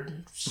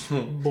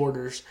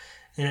borders,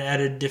 and it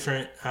added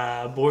different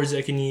boards that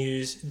I can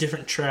use,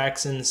 different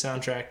tracks in the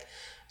soundtrack.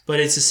 But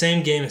it's the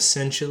same game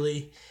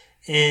essentially.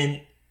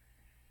 And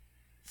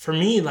for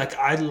me, like,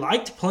 I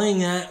liked playing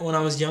that when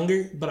I was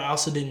younger, but I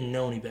also didn't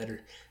know any better.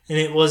 And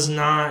it was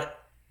not,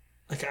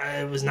 like,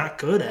 I was not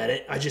good at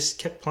it. I just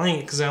kept playing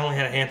it because I only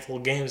had a handful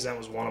of games. That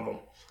was one of them.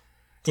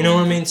 You know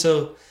what I mean?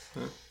 So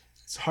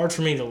it's hard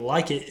for me to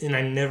like it, and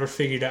I never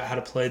figured out how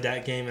to play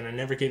that game, and I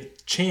never gave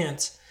it a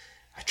chance.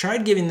 I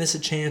tried giving this a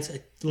chance.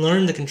 I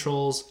learned the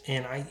controls,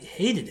 and I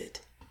hated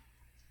it.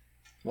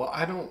 Well,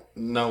 I don't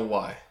know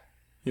why.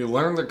 You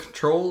learn the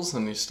controls,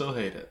 and you still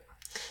hate it.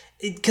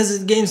 Because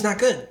the game's not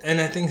good,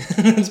 and I think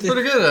it's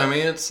pretty good. I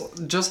mean, it's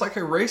just like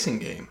a racing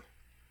game.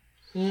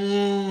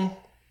 We're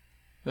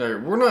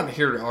not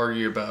here to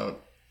argue about.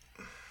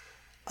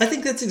 I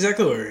think that's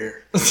exactly what we're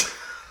here.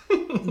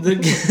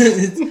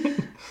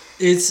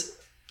 It's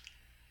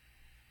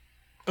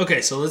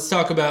okay. So let's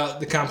talk about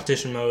the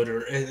competition mode,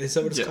 or is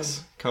that what it's called?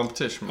 Yes,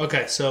 competition mode.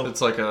 Okay, so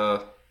it's like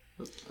a.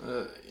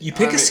 You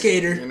pick a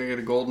skater. You're gonna get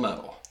a gold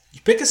medal.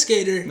 You pick a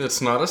skater.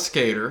 It's not a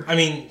skater. I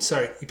mean,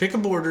 sorry. You pick a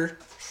boarder.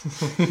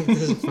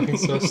 This is fucking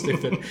so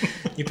stupid.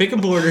 You pick a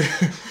boarder.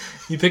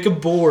 You pick a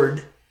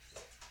board.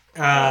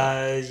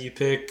 You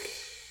pick.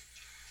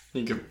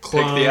 You can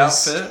clothes. Pick the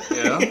outfit.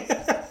 Yeah.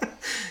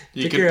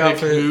 You can pick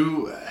outfit.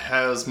 Who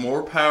has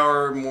more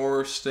power,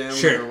 more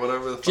stamina, or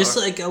whatever the fuck. Just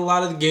like a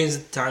lot of the games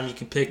at the time, you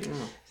can pick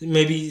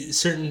maybe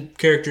certain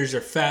characters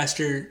are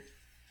faster.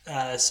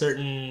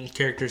 Certain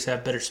characters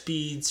have better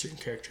speed. Certain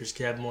characters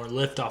can have more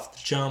lift off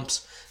the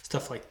jumps.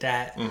 Stuff like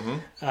that.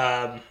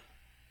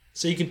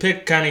 So you can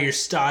pick kind of your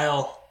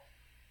style.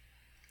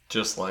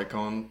 Just like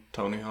on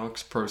Tony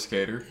Hawk's Pro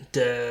Skater.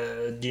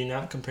 Do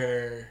not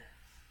compare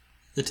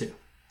the two.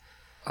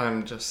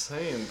 I'm just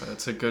saying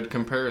that's a good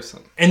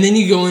comparison. And then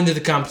you go into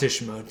the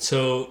competition mode.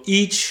 So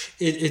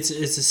it's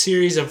a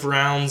series of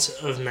rounds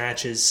of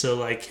matches. So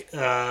like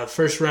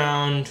first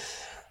round,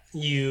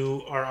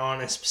 you are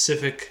on a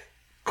specific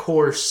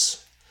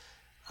course.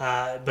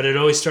 But it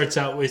always starts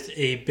out with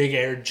a big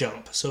air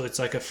jump. So it's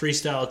like a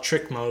freestyle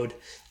trick mode.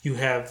 You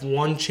have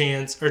one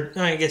chance, or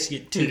no, I guess you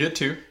get two. You get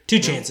two. Two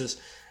chances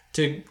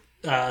to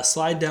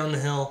slide down the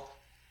hill,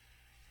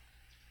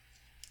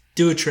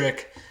 do a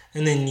trick,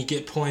 and then you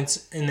get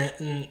points.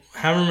 And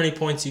however many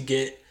points you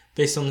get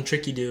based on the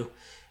trick you do,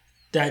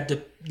 that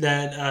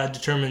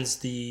determines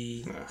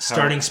the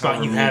starting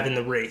spot you have in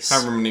the race.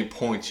 However many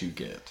points you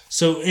get.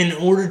 So in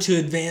order to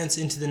advance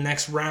into the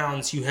next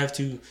rounds, you have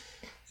to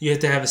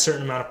have a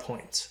certain amount of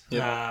points.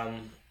 Yep.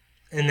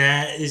 And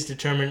that is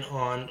determined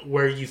on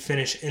where you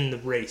finish in the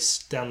race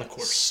down the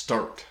course.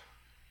 Start.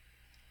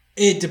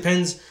 It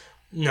depends.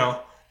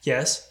 No.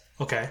 Yes.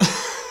 Okay.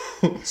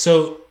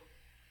 So,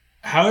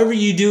 however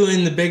you do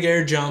in the big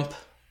air jump,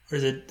 or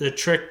the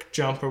trick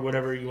jump, or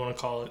whatever you want to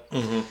call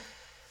it,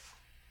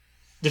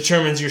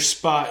 determines your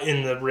spot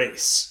in the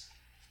race.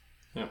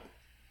 Yeah.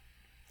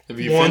 If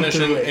you finish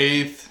in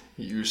 8th,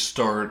 you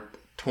start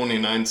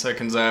 29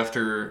 seconds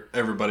after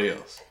everybody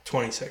else.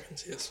 20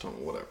 seconds, yes.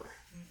 Whatever.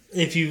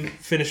 If you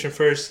finish in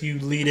first, you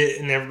lead it,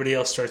 and everybody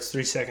else starts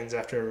 3 seconds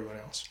after everyone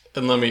else.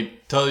 And let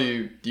me tell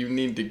you, you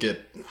need to get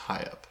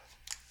high up.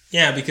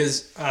 Yeah,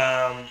 because,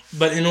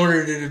 but in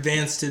order to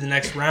advance to the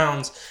next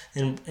rounds,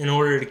 and in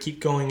order to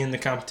keep going in the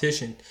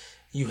competition,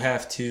 you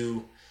have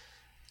to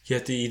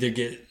either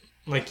get,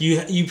 like,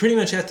 you pretty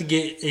much have to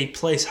get a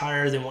place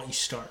higher than what you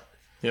start.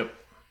 Yep.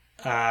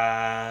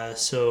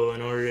 So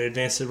in order to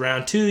advance to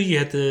round 2, you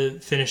have to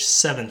finish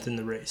 7th in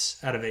the race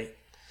out of 8.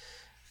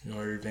 In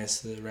order to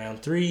advance to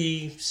round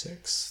 3,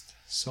 6th,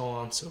 so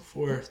on and so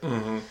forth.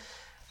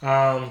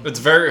 It's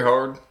very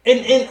hard.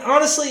 And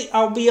honestly,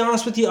 I'll be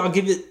honest with you. I'll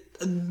give it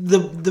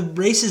the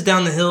races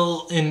down the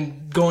hill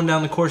and going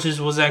down the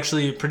courses was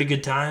actually a pretty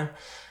good time.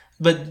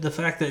 But the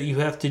fact that you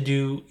have to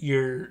do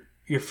your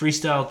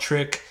freestyle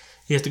trick,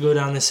 you have to go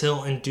down this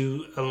hill and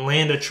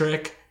land a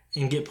trick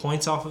and get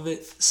points off of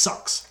it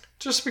sucks.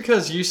 Just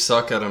because you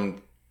suck at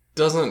them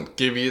doesn't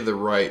give you the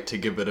right to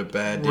give it a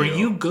bad deal. Were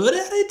you good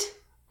at it?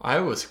 I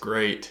was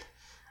great.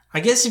 I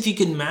guess if you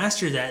can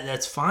master that,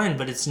 that's fine.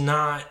 But it's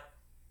not.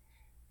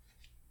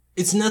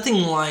 It's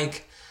nothing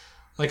like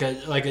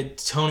a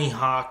Tony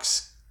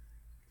Hawk's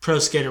Pro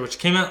Skater, which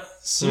came out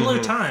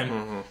similar time.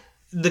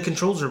 Mm-hmm. The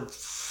controls are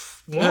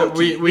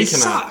wonky. We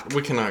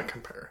cannot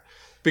compare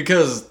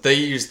because they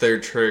use their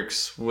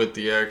tricks with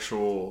the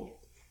actual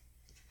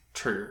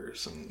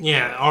triggers. And,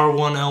 R1,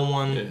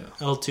 L1,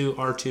 L2,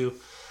 R2.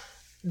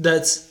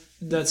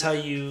 That's how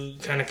you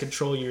kind of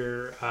control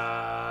your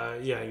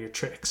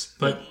tricks.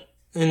 But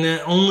and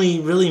that only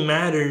really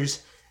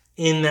matters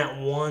in that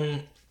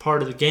one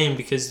part of the game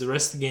because the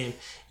rest of the game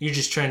you're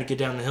just trying to get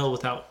down the hill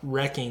without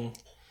wrecking.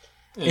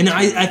 And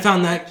I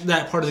found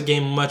that part of the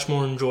game much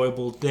more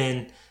enjoyable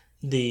than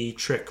the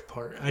trick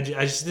part. I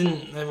just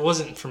didn't. It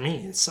wasn't for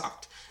me. It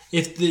sucked.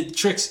 If the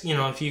tricks,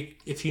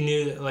 if you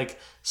knew that like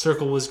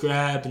circle was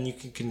grab and you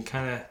can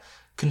kind of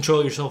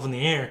control yourself in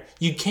the air,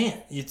 you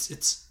can't. It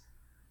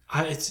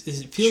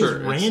feels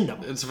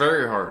random. It's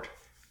very hard.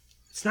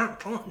 It's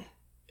not fun.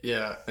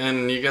 Yeah,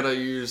 and you gotta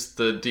use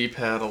the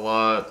D-pad a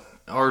lot.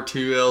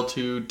 R2,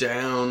 L2,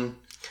 down.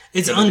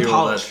 It's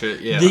unpolished.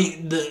 Shit. Yeah.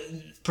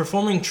 The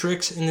performing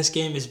tricks in this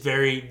game is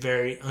very,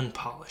 very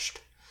unpolished.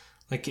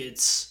 Like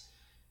it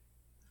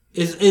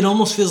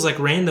almost feels like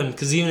random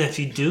because even if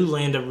you do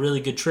land a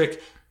really good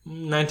trick,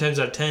 9 times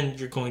out of 10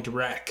 you're going to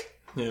wreck.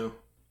 Yeah,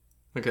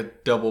 like a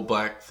double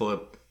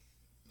backflip,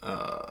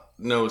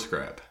 nose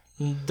grab.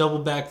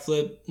 Double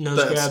backflip,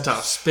 nose grab,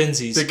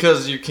 spinsies.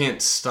 Because you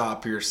can't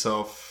stop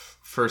yourself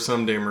for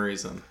some damn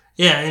reason.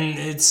 Yeah, and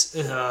it's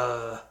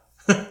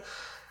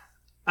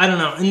I don't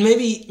know. And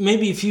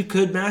maybe if you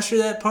could master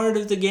that part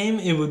of the game,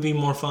 it would be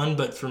more fun.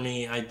 But for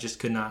me, I just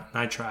could not.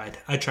 I tried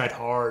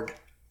hard.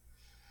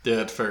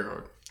 Yeah, it's very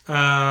hard.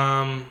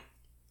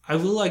 I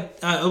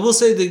will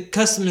say the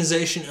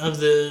customization of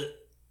the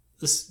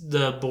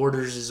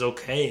borders is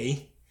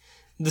okay.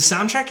 The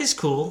soundtrack is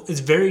cool. It's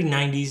very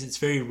 90s. It's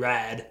very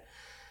rad.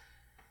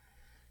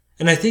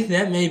 And I think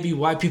that may be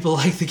why people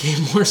like the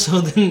game more so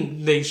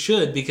than they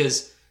should,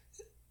 because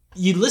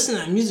you listen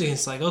to that music and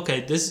it's like,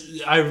 okay,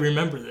 I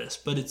remember this,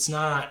 but it's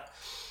not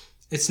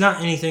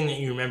anything that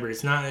you remember.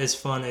 It's not as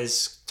fun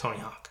as Tony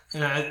Hawk.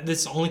 And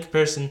that's the only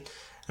comparison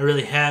I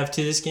really have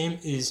to this game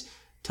is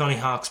Tony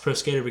Hawk's Pro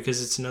Skater,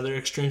 because it's another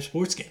extreme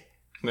sports game.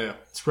 Yeah.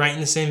 It's right in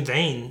the same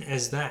vein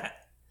as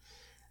that.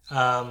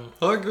 I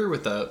agree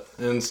with that.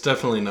 And it's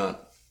definitely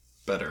not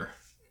better.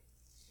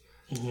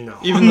 No.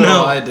 Even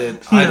though I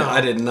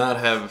did not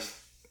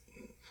have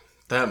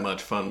that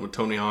much fun with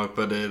Tony Hawk,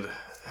 but it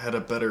had a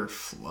better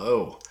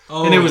flow.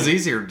 Oh, and it was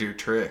easier to do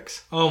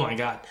tricks. Oh my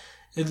god.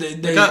 I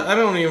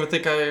don't even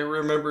think I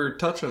remember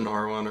touching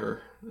R1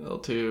 or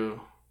L2,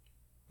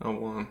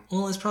 L1.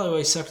 Well, that's probably why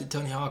you sucked at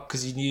Tony Hawk,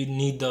 because you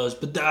need those.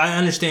 But I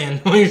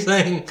understand what you're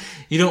saying.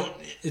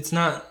 It's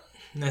not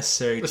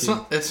necessary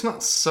It's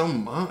not so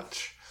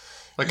much.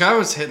 Like, I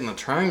was hitting the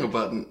triangle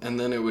button, and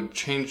then it would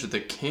change the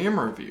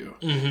camera view,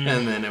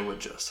 and then it would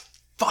just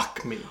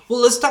fuck me.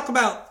 Well, let's talk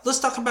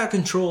about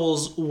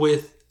controls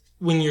with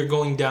when you're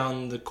going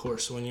down the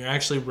course, when you're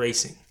actually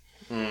racing,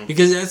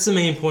 because that's the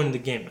main point of the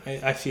game.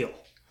 I feel.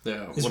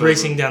 Yeah. Is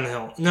racing down the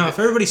hill. Now, if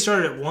everybody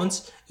started at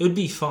once, it would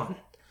be fun.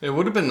 It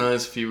would have been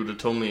nice if you would have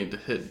told me to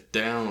hit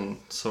down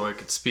so I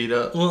could speed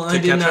up. Well, I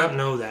did not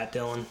know that,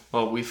 Dylan.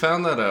 Well, we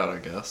found that out, I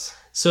guess.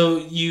 So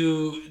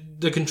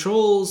the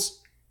controls.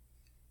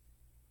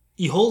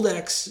 You hold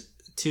X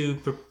to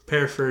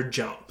prepare for a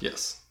jump.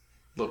 Yes.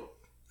 Look.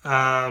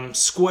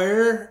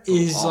 Square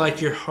is like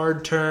your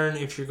hard turn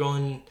if you're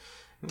going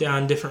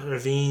down different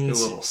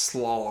ravines. A little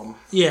slalom.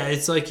 Yeah,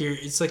 it's like your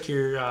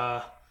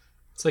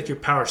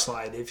power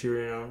slide if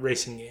you're in a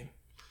racing game.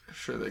 I'm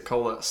sure they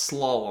call it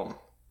slalom.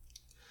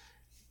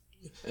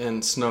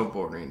 And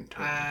snowboarding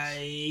terms.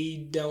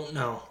 I don't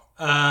know.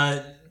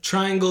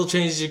 Triangle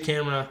changes your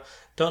camera.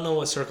 Don't know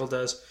what circle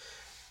does.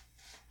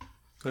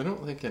 I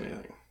don't think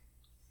anything.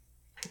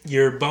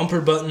 Your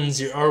bumper buttons,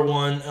 your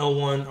R1,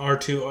 L1,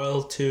 R2,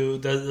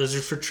 L2, those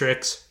are for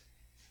tricks.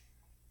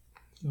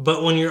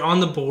 But when you're on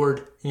the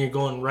board and you're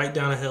going right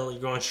down a hill, you're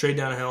going straight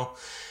down a hill,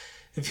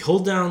 if you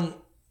hold down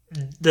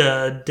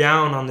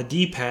on the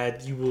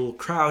D-pad, you will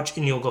crouch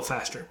and you'll go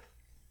faster.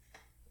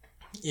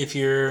 If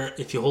you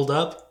hold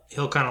up,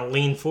 he'll kind of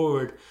lean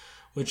forward,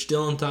 which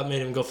Dylan thought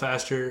made him go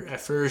faster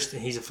at first,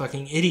 and he's a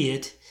fucking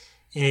idiot,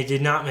 and it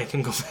did not make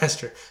him go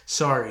faster.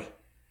 Sorry.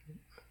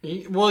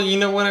 Well,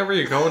 whenever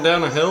you're going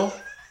down a hill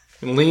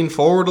and lean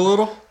forward a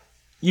little.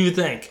 You would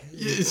think.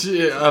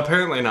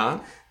 Apparently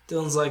not.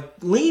 Dylan's like,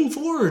 lean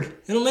forward.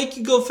 It'll make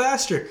you go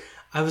faster.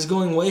 I was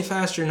going way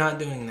faster not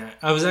doing that.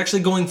 I was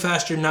actually going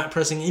faster not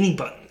pressing any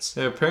buttons.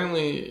 Yeah,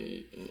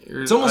 apparently...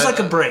 It's almost like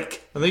a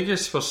brake. I think you're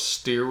supposed to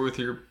steer with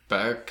your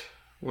back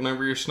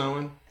whenever you're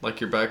snowing. Like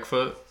your back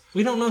foot.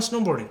 We don't know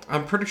snowboarding.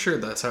 I'm pretty sure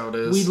that's how it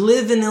is. We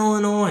live in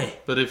Illinois.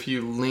 But if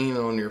you lean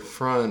on your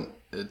front,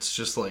 it's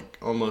just like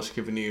almost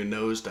giving you a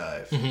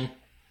nosedive.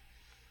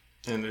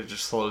 Mm-hmm. And it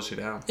just slows you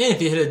down. And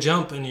if you hit a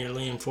jump and you're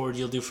leaning forward,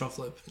 you'll do front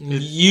flip. You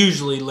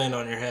usually land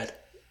on your head.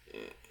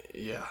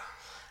 Yeah.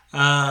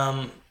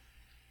 I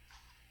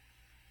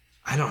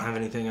don't have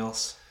anything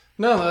else.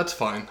 No, that's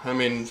fine. I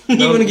mean...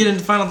 You want to get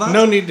into final thoughts?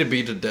 No need to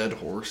beat a dead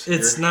horse here.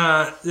 It's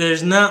not...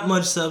 There's not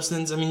much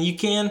substance. I mean, you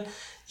can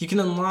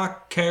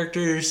unlock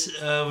characters,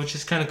 which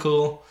is kind of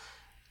cool.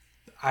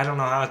 I don't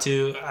know how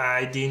to.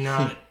 I do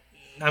not...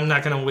 I'm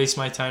not going to waste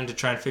my time to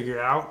try and figure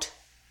it out.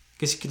 I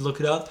guess you could look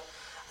it up.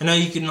 I know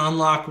you can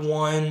unlock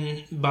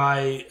one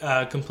by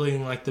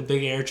completing like the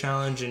big air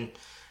challenge and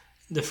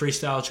the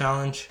freestyle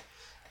challenge.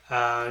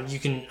 You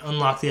can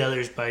unlock the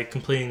others by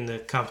completing the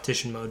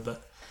competition mode,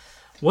 but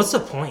what's the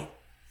point?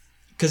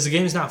 Because the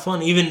game's not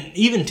fun.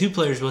 Even 2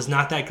 players was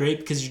not that great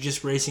because you're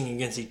just racing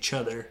against each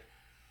other.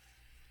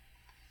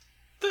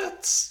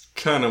 That's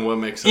kind of what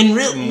makes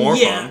it more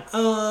fun.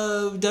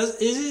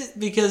 Is it?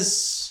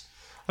 Because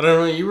I don't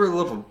know. You were a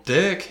little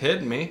dick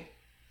hitting me.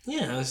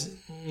 Yeah, I was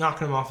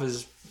knocking him off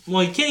his.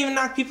 Well, you can't even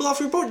knock people off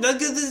your board.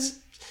 Because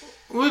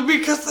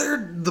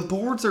the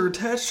boards are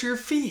attached to your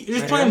feet. You're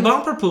just playing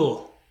bumper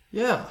pool.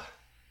 Yeah.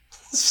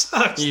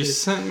 Sucks. You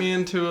sent me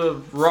into a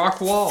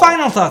rock wall.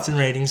 Final thoughts and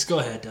ratings. Go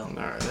ahead, Dylan.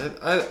 All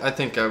right. I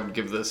think I would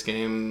give this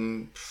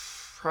game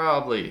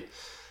probably,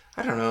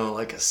 I don't know,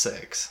 like a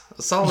 6.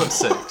 A solid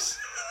 6.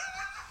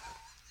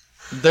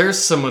 There's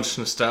so much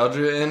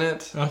nostalgia in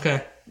it.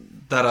 Okay.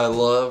 That I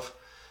love.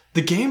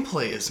 The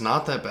gameplay is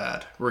not that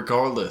bad,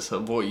 regardless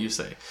of what you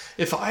say.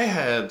 If I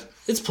had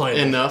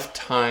enough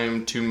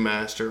time to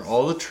master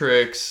all the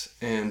tricks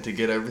and to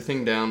get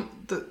everything down,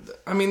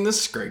 this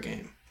is a great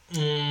game.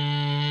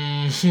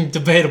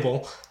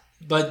 Debatable.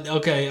 But,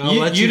 okay,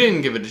 you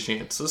didn't give it a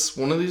chance. This is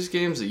one of these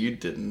games that you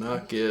did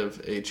not give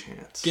a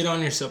chance. Get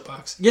on your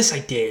soapbox. Yes,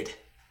 I did.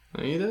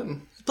 No, you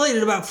didn't. I played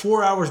it about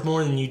 4 hours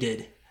more than you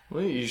did.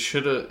 Well, you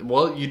should have...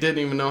 Well, you didn't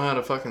even know how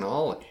to fucking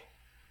ollie.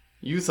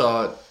 You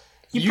thought...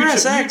 You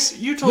press X.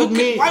 You told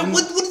me...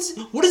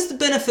 What is the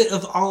benefit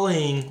of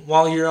ollieing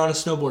while you're on a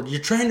snowboard? You're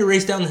trying to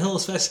race down the hill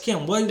as fast as you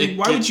can. Why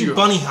would you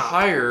bunny hop?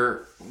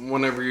 Higher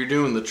whenever you're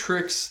doing the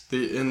tricks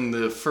in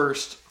the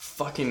first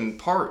fucking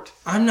part.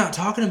 I'm not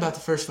talking about the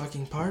first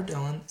fucking part,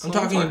 Dylan. I'm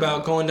talking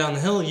about going down the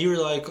hill. You were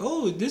like,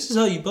 oh, this is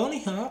how you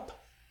bunny hop.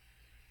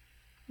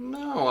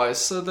 No, I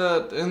said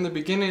that in the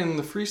beginning,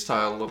 the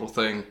freestyle little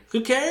thing.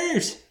 Who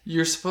cares?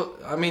 You're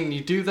supposed... I mean,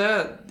 you do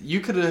that. You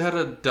could have had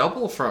a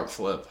double front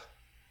flip.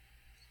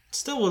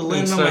 Still would have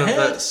landed on my head.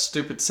 Instead of that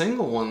stupid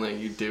single one that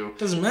you do.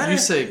 Doesn't matter. You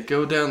say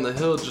go down the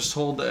hill, just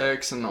hold the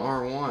X and the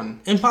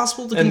R1.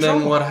 Impossible to control.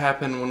 And then what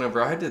happened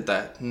whenever I did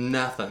that?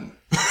 Nothing.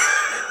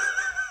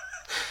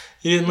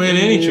 You didn't land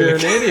any trick. You're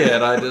an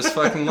idiot. I just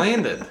fucking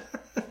landed.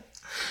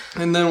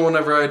 And then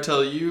whenever I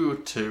tell you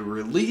to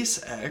release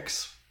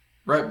X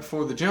right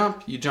before the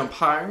jump, you jump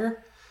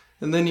higher,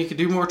 and then you can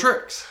do more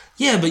tricks.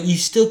 Yeah, but you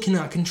still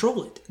cannot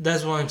control it.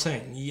 That's what I'm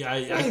saying.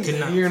 I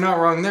could not. You're not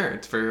wrong there.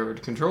 It's very hard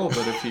to control,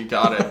 but if you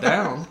got it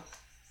down,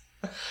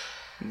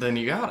 then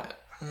you got it.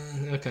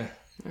 Okay.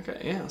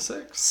 Okay, yeah,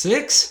 6.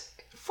 6?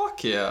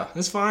 Fuck yeah.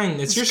 That's fine.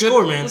 It's your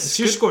score, man. It's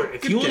your score.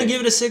 If you want to game.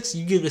 give it a 6,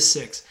 you give it a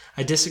 6.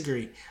 I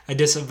disagree. I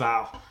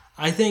disavow.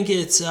 I think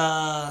it's... You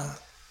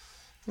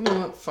know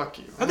what? Fuck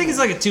you. I think it's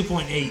like a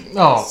 2.8. Oh,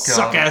 God.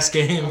 Suck-ass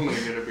game. I'm gonna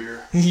get a beer.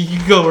 You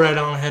go right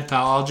on ahead,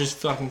 pal. I'll just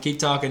fucking keep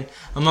talking.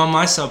 I'm on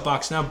my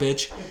soapbox now,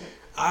 bitch.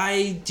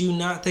 I do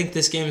not think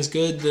this game is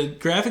good. The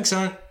graphics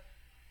aren't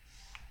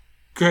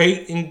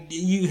great, and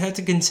you have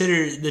to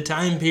consider the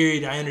time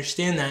period. I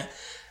understand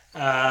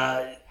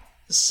that.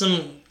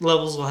 Some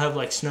levels will have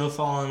like snow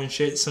falling and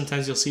shit.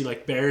 Sometimes you'll see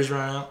like bears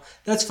run out.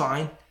 That's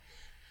fine.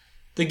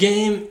 The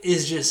game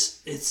is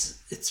just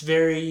it's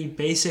very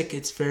basic.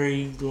 It's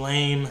very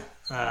lame.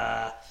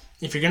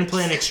 If you're gonna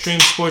play an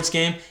extreme sports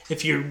game,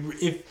 if you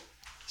shit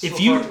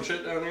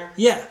down here?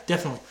 Yeah,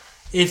 definitely.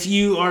 If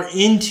you are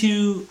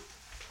into,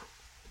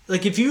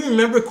 like, if you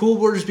remember Cool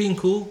Borders being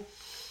cool,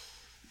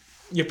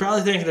 you're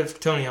probably thinking of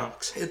Tony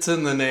Hawk's. It's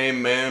in the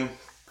name, man.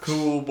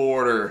 Cool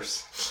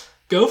Borders.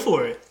 Go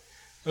for it.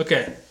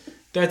 Okay,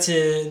 that's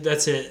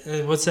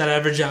it. What's that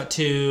average out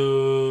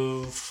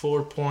to?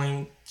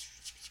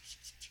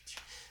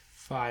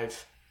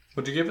 4.5.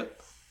 What'd you give it?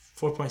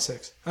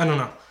 4.6. I don't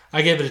know.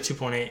 I gave it a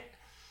 2.8.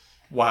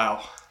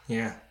 Wow.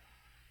 Yeah.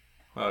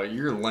 Wow,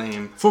 you're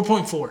lame.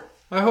 4.4.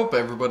 I hope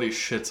everybody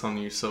shits on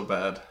you so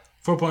bad.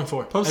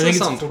 4.4. Post this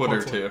on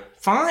Twitter, too.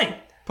 Fine.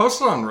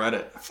 Post it on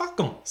Reddit. Fuck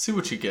them. See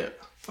what you get.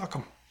 Fuck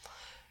them.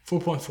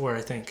 4.4,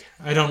 I think.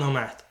 I don't know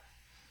math.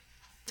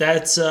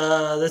 That's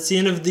the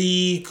end of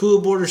the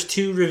Cool Borders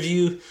 2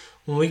 review.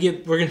 We're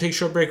gonna take a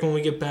short break. When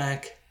we get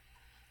back,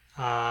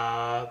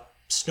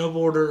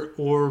 snowboarder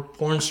or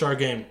porn star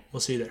game.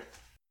 We'll see you there.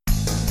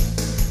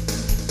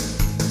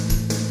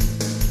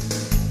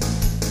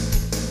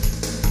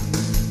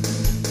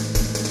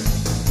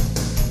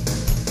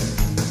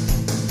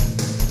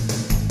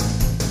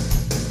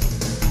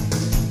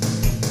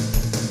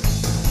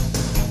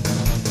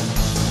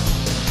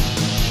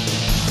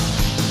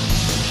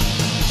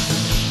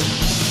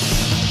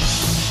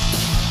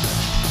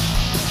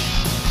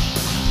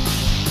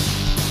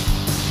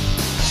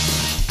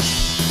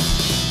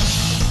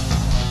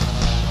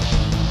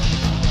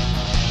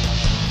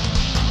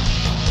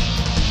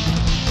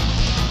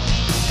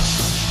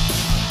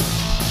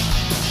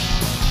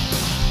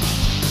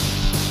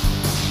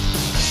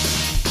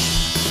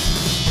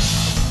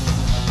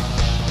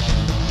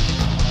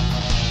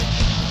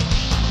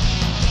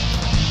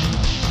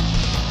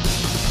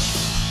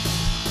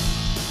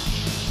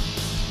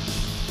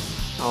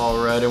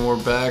 right, and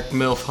we're back.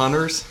 MILF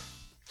Hunters.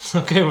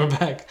 Okay, we're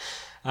back.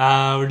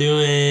 We're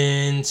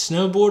doing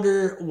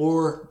snowboarder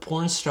or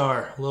porn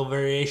star. A little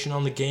variation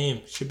on the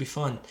game. Should be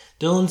fun.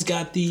 Dylan's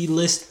got the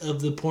list of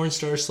the porn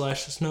stars /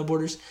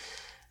 snowboarders.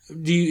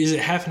 Is it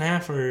half and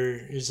half, or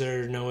is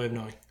there no way of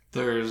knowing?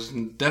 There's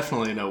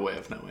definitely no way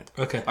of knowing.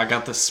 Okay. I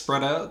got this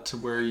spread out to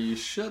where you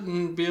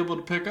shouldn't be able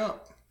to pick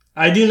up.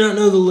 I do not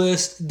know the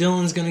list.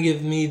 Dylan's going to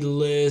give me the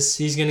list.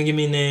 He's going to give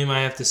me a name. I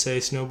have to say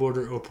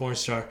snowboarder or porn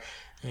star,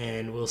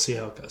 and we'll see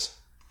how it goes.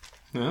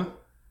 Yeah.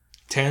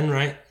 10,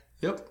 right?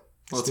 Yep.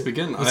 Let's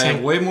begin. I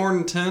have way more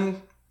than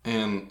 10,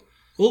 and...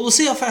 Well, we'll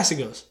see how fast it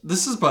goes.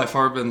 This has by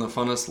far been the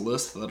funnest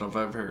list that I've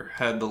ever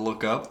had to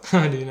look up.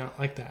 I do not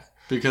like that.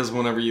 Because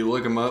whenever you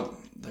look them up,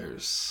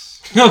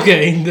 there's...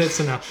 Okay,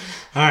 that's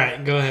enough. All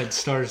right, go ahead.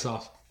 Start us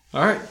off.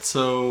 All right,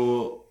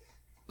 so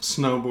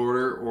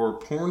snowboarder or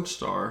porn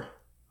star,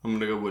 I'm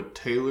going to go with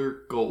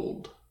Taylor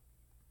Gold.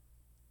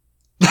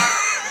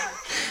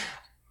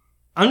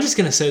 I'm just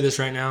going to say this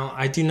right now.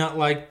 I do not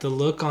like the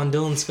look on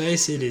Dylan's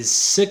face. It is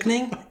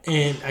sickening,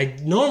 and I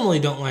normally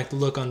don't like the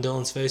look on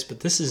Dylan's face, but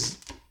this is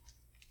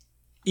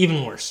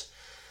even worse.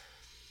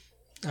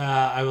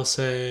 I will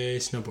say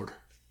snowboarder.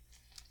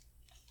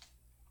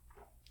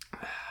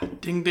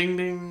 Ding, ding,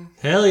 ding.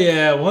 Hell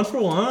yeah, 1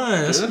 for 1.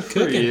 That's good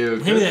cooking. For you.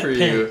 Hand me that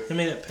pen. Hand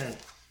me that pen.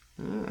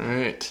 All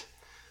right.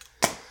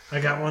 I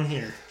got one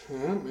here.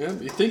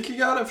 You think you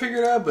got it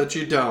figured out, but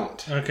you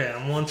don't. Okay,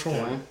 I'm 1 for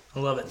 1. I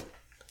love it.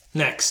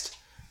 Next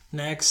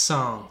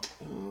song.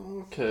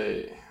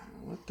 Okay.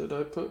 What did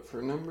I put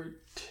for number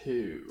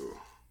 2?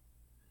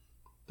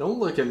 Don't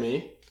look at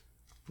me.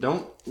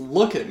 Don't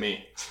look at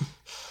me.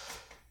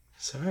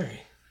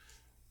 Sorry.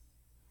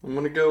 I'm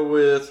going to go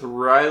with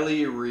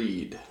Riley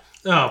Reid.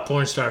 Oh,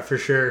 porn star for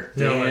sure.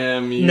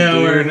 Damn, you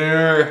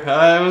dooner.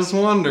 I was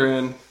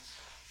wondering.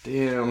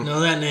 Damn.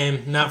 Know that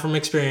name. Not from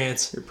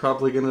experience. You're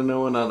probably going to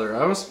know another.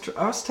 I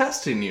was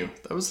testing you.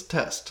 That was a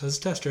test. That was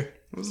a tester.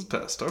 It was a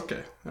test.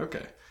 Okay.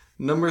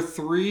 Number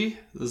 3,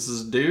 this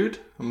is dude.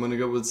 I'm going to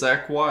go with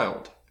Zach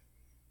Wilde.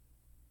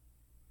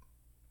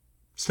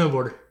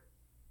 Snowboarder.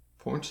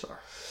 Porn star.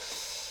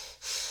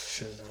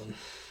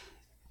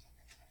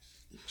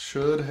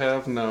 Should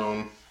have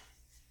known.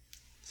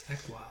 Zach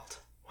Wilde.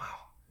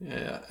 Wow.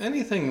 Yeah,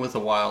 anything with a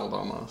wild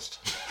almost.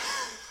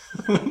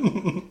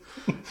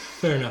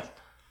 Fair enough.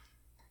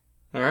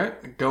 All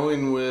right,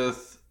 going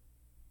with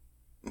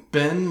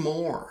Ben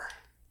Moore.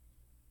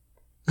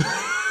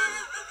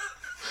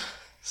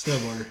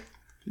 Snowboarder.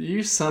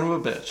 You son of a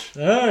bitch.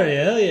 Oh,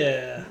 hell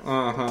yeah.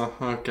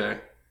 Okay.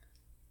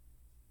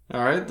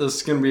 All right, this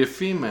is going to be a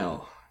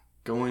female.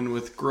 Going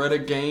with Greta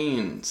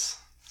Gaines.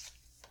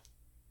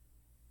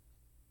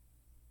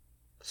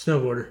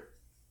 Snowboarder.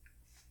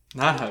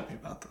 Not happy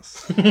about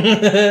this.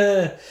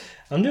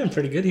 I'm doing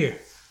pretty good here.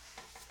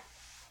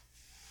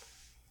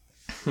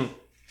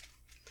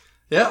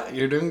 Yeah,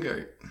 you're doing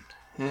great.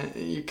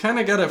 You kind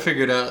of got it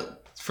figured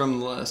out from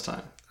the last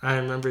time. I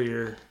remember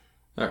your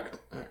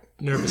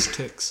nervous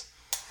tics.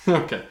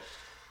 Okay.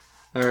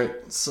 All right,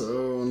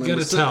 so... You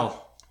gotta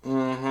tell.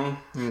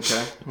 Mm-hmm.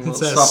 Okay. Well, it's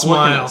that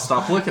smile.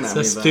 Stop looking at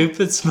me, it's that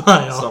stupid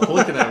smile. Stop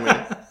looking at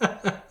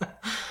me.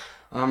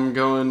 I'm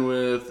going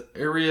with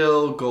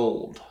Ariel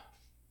Gold.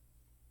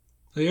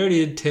 We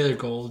already did Taylor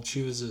Gold.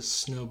 She was a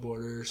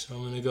snowboarder, so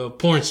I'm going to go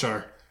porn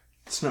star.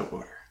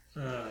 Snowboarder.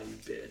 Oh, you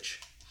bitch.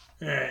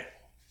 All right.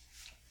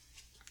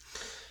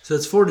 So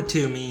it's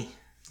 4-2, me.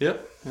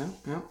 Yep.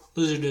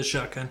 Loser did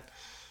shotgun.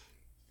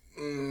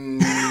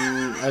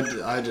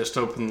 I just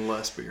opened the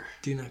last beer.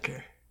 Do not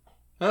care.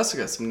 I also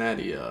got some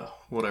natty,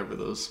 whatever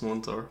those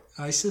ones are.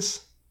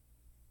 ISIS?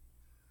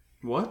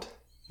 What?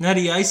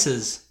 Natty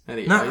Ices.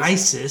 Natty Not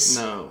ISIS.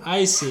 No.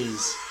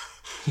 ISIS.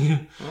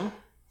 Huh?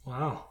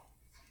 Wow.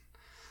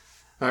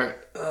 All right.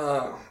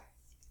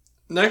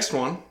 Next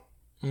one.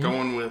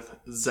 Going with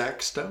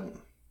Zach Stone.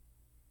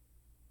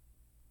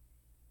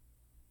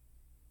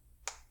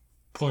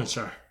 Porn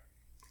star.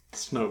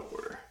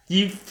 Snowboarder.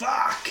 You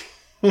fuck.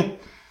 All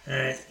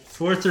right.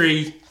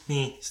 4-3.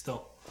 Me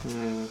still.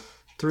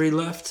 3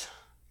 left.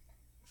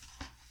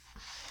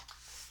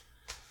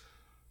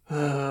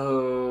 Oh,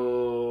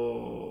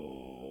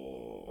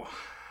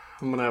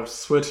 I'm gonna have to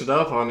switch it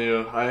up on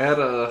you. I had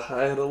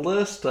a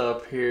list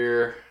up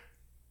here.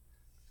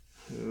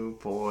 Oh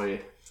boy,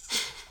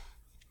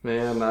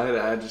 man,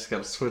 I just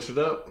gotta switch it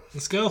up.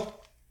 Let's go.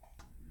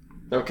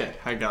 Okay,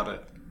 I got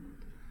it.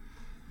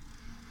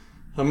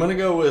 I'm gonna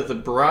go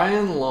with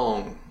Brian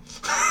Long.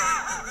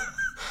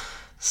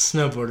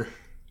 Snowboarder.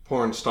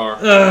 Porn star.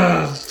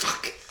 Ugh,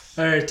 fuck.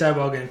 All right, tie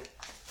ball game.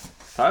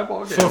 Tie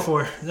ball game.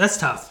 4-4. That's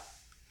tough.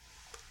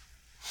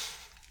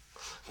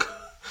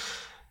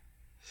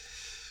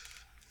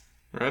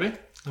 Ready?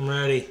 I'm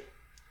ready.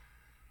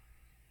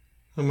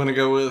 I'm gonna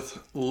go with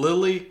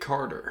Lily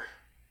Carter.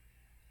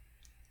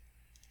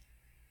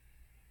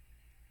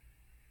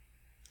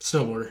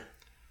 Snowboarder.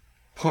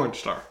 Porn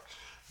star.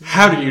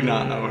 How do you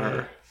not know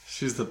her?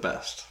 She's the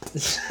best.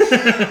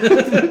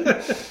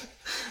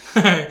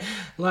 All right,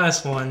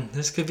 last one.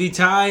 This could be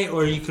tie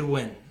or you could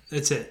win.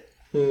 That's it.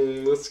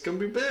 This is gonna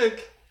be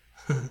big.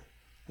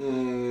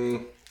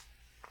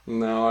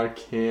 No, I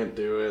can't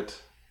do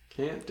it.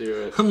 Can't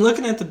do it. I'm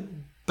looking at the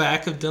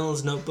back of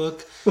Dylan's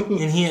notebook,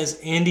 and he has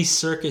Andy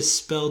Serkis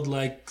spelled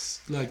like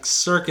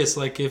circus,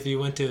 like if you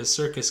went to a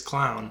circus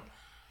clown.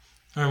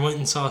 Or went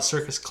and saw a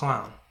circus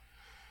clown.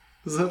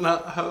 Is that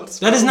not how it's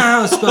spelled? That is not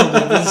how it's spelled,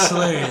 but it's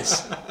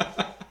hilarious.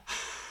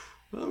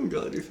 I'm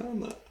glad you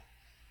found that.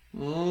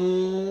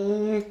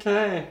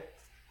 Okay.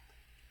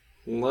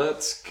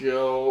 Let's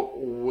go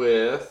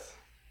with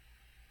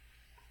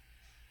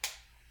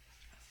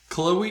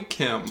Chloe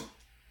Kim.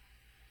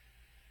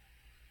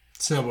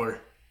 Snowboarder.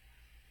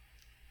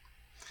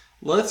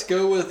 Let's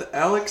go with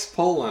Alex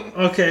Poland.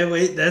 Okay,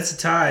 wait, that's a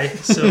tie.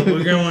 So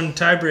we're going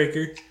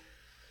tiebreaker.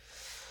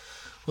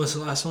 What's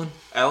the last one?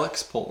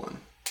 Alex Poland.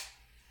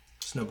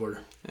 Snowboarder.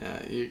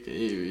 Yeah,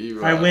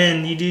 you I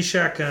win. You do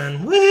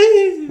shotgun.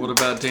 Woo! What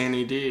about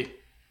Danny D?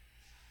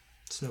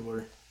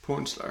 Snowboarder.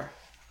 Porn star.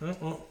 Oh,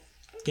 well,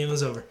 game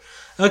was over.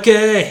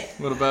 Okay.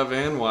 What about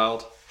Van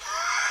Wild?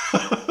 I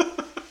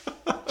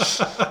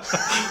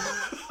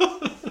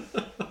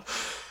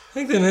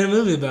think they made a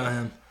movie about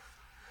him.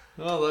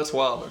 Oh, that's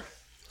Wilder.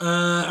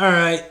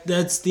 Alright,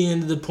 that's the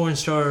end of the porn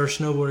star or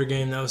snowboarder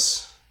game. That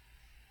was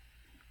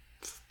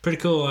pretty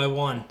cool. I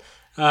won.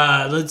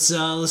 Let's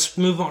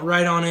move on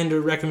right on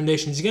into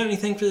recommendations. You got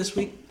anything for this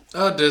week?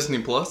 Disney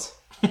Plus.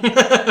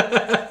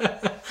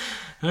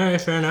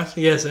 Alright, fair enough.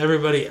 Yes,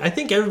 everybody. I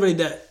think everybody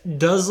that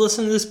does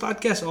listen to this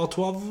podcast, all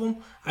 12 of them,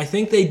 I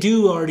think they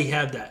do already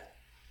have that.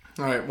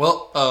 Alright,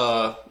 well,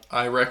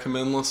 I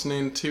recommend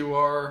listening to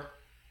our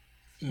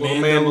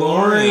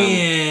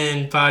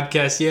Mandalorian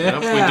podcast. Yeah.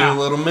 Yep, we do a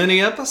little mini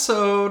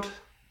episode.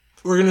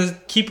 We're going to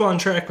keep on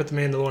track with the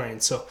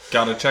Mandalorian, so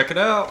gotta check it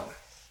out.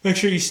 Make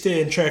sure you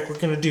stay on track. We're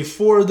going to do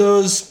 4 of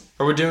those.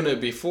 Are we doing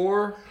it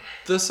before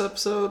this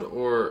episode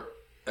or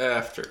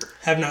after?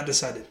 Have not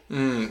decided.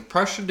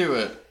 Probably should do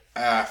it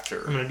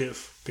after. I'm going to do it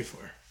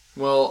before.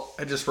 Well,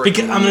 I just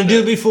recommend I'm going to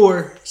do it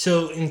before,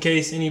 so in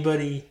case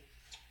anybody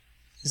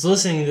is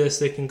listening to this,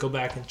 they can go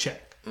back and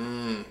check.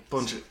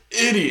 Bunch of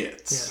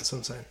idiots. Yeah, that's what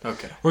I'm saying.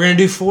 Okay. We're going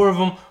to do 4 of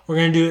them. We're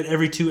going to do it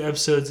every 2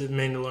 episodes of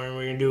Mandalorian.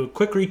 We're going to do a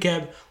quick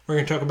recap. We're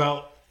going to talk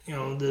about,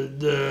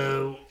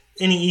 the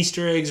any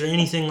Easter eggs or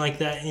anything like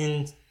that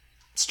in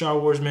Star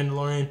Wars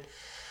Mandalorian.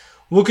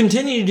 We'll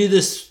continue to do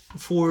this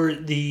for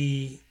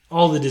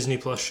all the Disney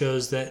Plus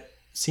shows that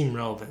seem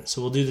relevant.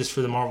 So we'll do this for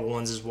the Marvel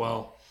ones as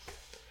well.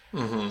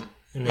 And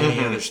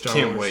any other Star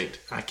Wars. Can't wait.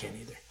 I can't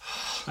either.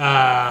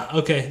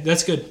 Okay,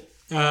 that's good.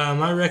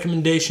 My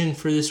recommendation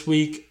for this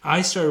week,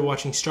 I started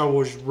watching Star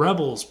Wars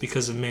Rebels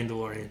because of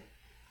Mandalorian.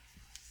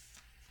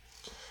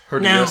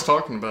 Heard you guys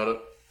talking about it.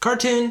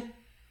 Cartoon.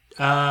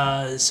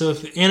 So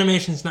if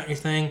animation's not your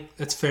thing,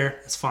 that's fair.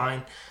 That's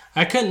fine.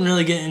 I couldn't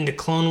really get into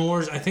Clone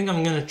Wars. I think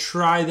I'm going to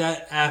try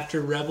that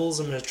after Rebels.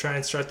 I'm going to try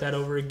and start that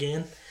over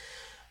again.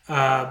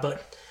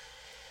 But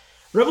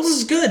Rebels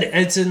is good.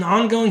 It's an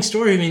ongoing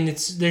story. I mean,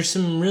 there's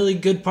some really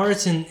good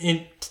parts, and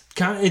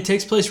it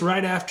takes place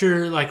right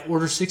after like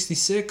Order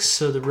 66,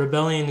 so the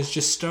rebellion is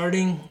just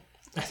starting.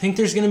 I think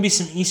there's going to be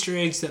some Easter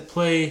eggs that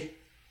play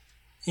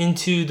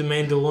into the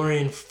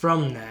Mandalorian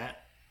from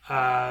that,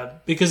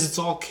 because it's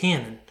all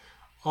canon.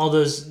 All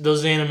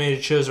those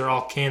animated shows are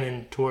all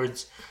canon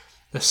towards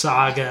the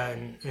saga,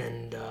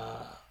 and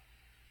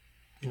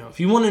if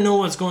you want to know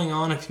what's going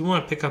on, if you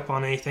want to pick up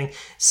on anything,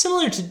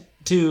 similar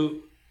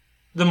to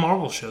the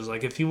Marvel shows,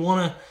 like if you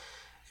want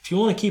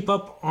to keep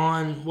up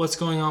on what's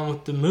going on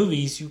with the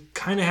movies, you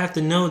kind of have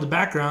to know the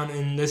background,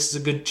 and this is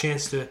a good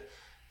chance to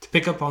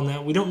pick up on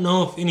that. We don't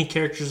know if any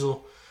characters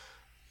will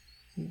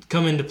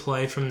come into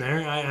play from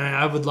there.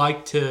 I would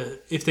like to,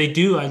 if they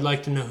do, I'd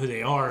like to know who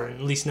they are and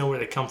at least know where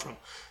they come from.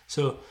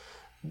 So,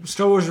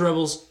 Star Wars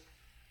Rebels,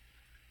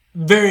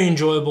 very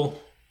enjoyable.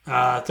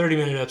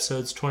 30-minute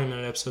episodes,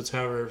 20-minute episodes,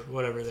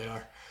 whatever they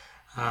are.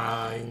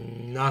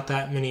 Not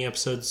that many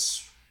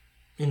episodes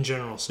in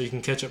general, so you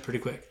can catch up pretty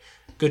quick.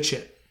 Good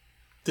shit.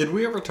 Did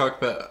we ever talk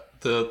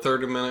about the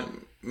 30-minute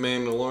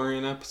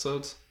Mandalorian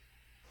episodes?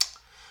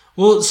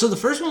 Well, so the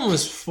first one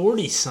was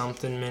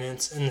 40-something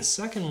minutes, and the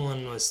second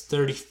one was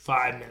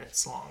 35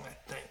 minutes long, I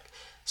think.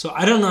 So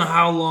I don't know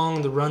how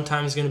long the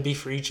runtime is going to be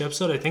for each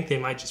episode. I think they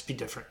might just be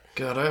different.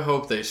 God, I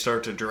hope they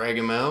start to drag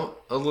him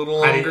out a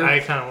little longer. I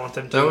kind of want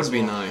them to. That would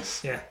be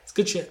nice. Yeah, it's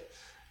good shit.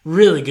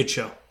 Really good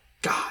show.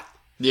 God.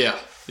 Yeah,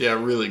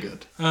 really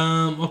good.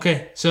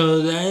 Okay,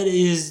 so that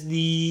is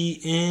the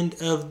end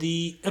of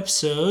the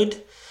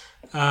episode.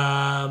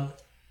 Like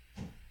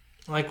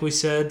we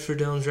said, for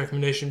Dylan's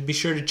recommendation, be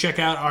sure to check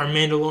out our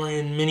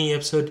Mandalorian mini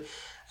episode.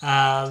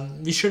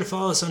 Be sure to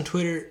follow us on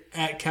Twitter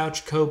at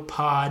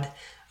CouchCoPod.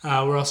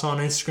 We're also on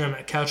Instagram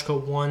at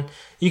CouchCo1.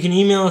 You can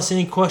email us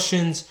any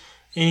questions,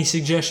 any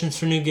suggestions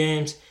for new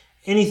games,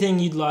 anything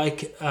you'd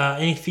like,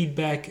 any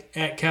feedback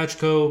at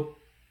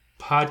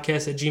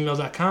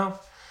CouchCoPodcast@gmail.com.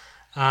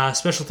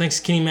 Special thanks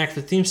to Kenny Mac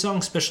for the theme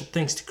song. Special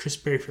thanks to Chris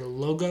Berry for the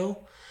logo.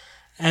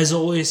 As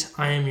always,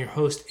 I am your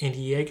host,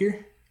 Andy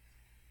Yeager.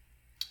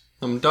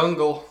 I'm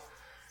Dungle.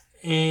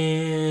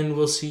 And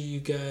we'll see you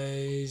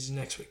guys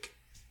next week.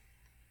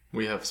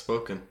 We have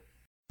spoken.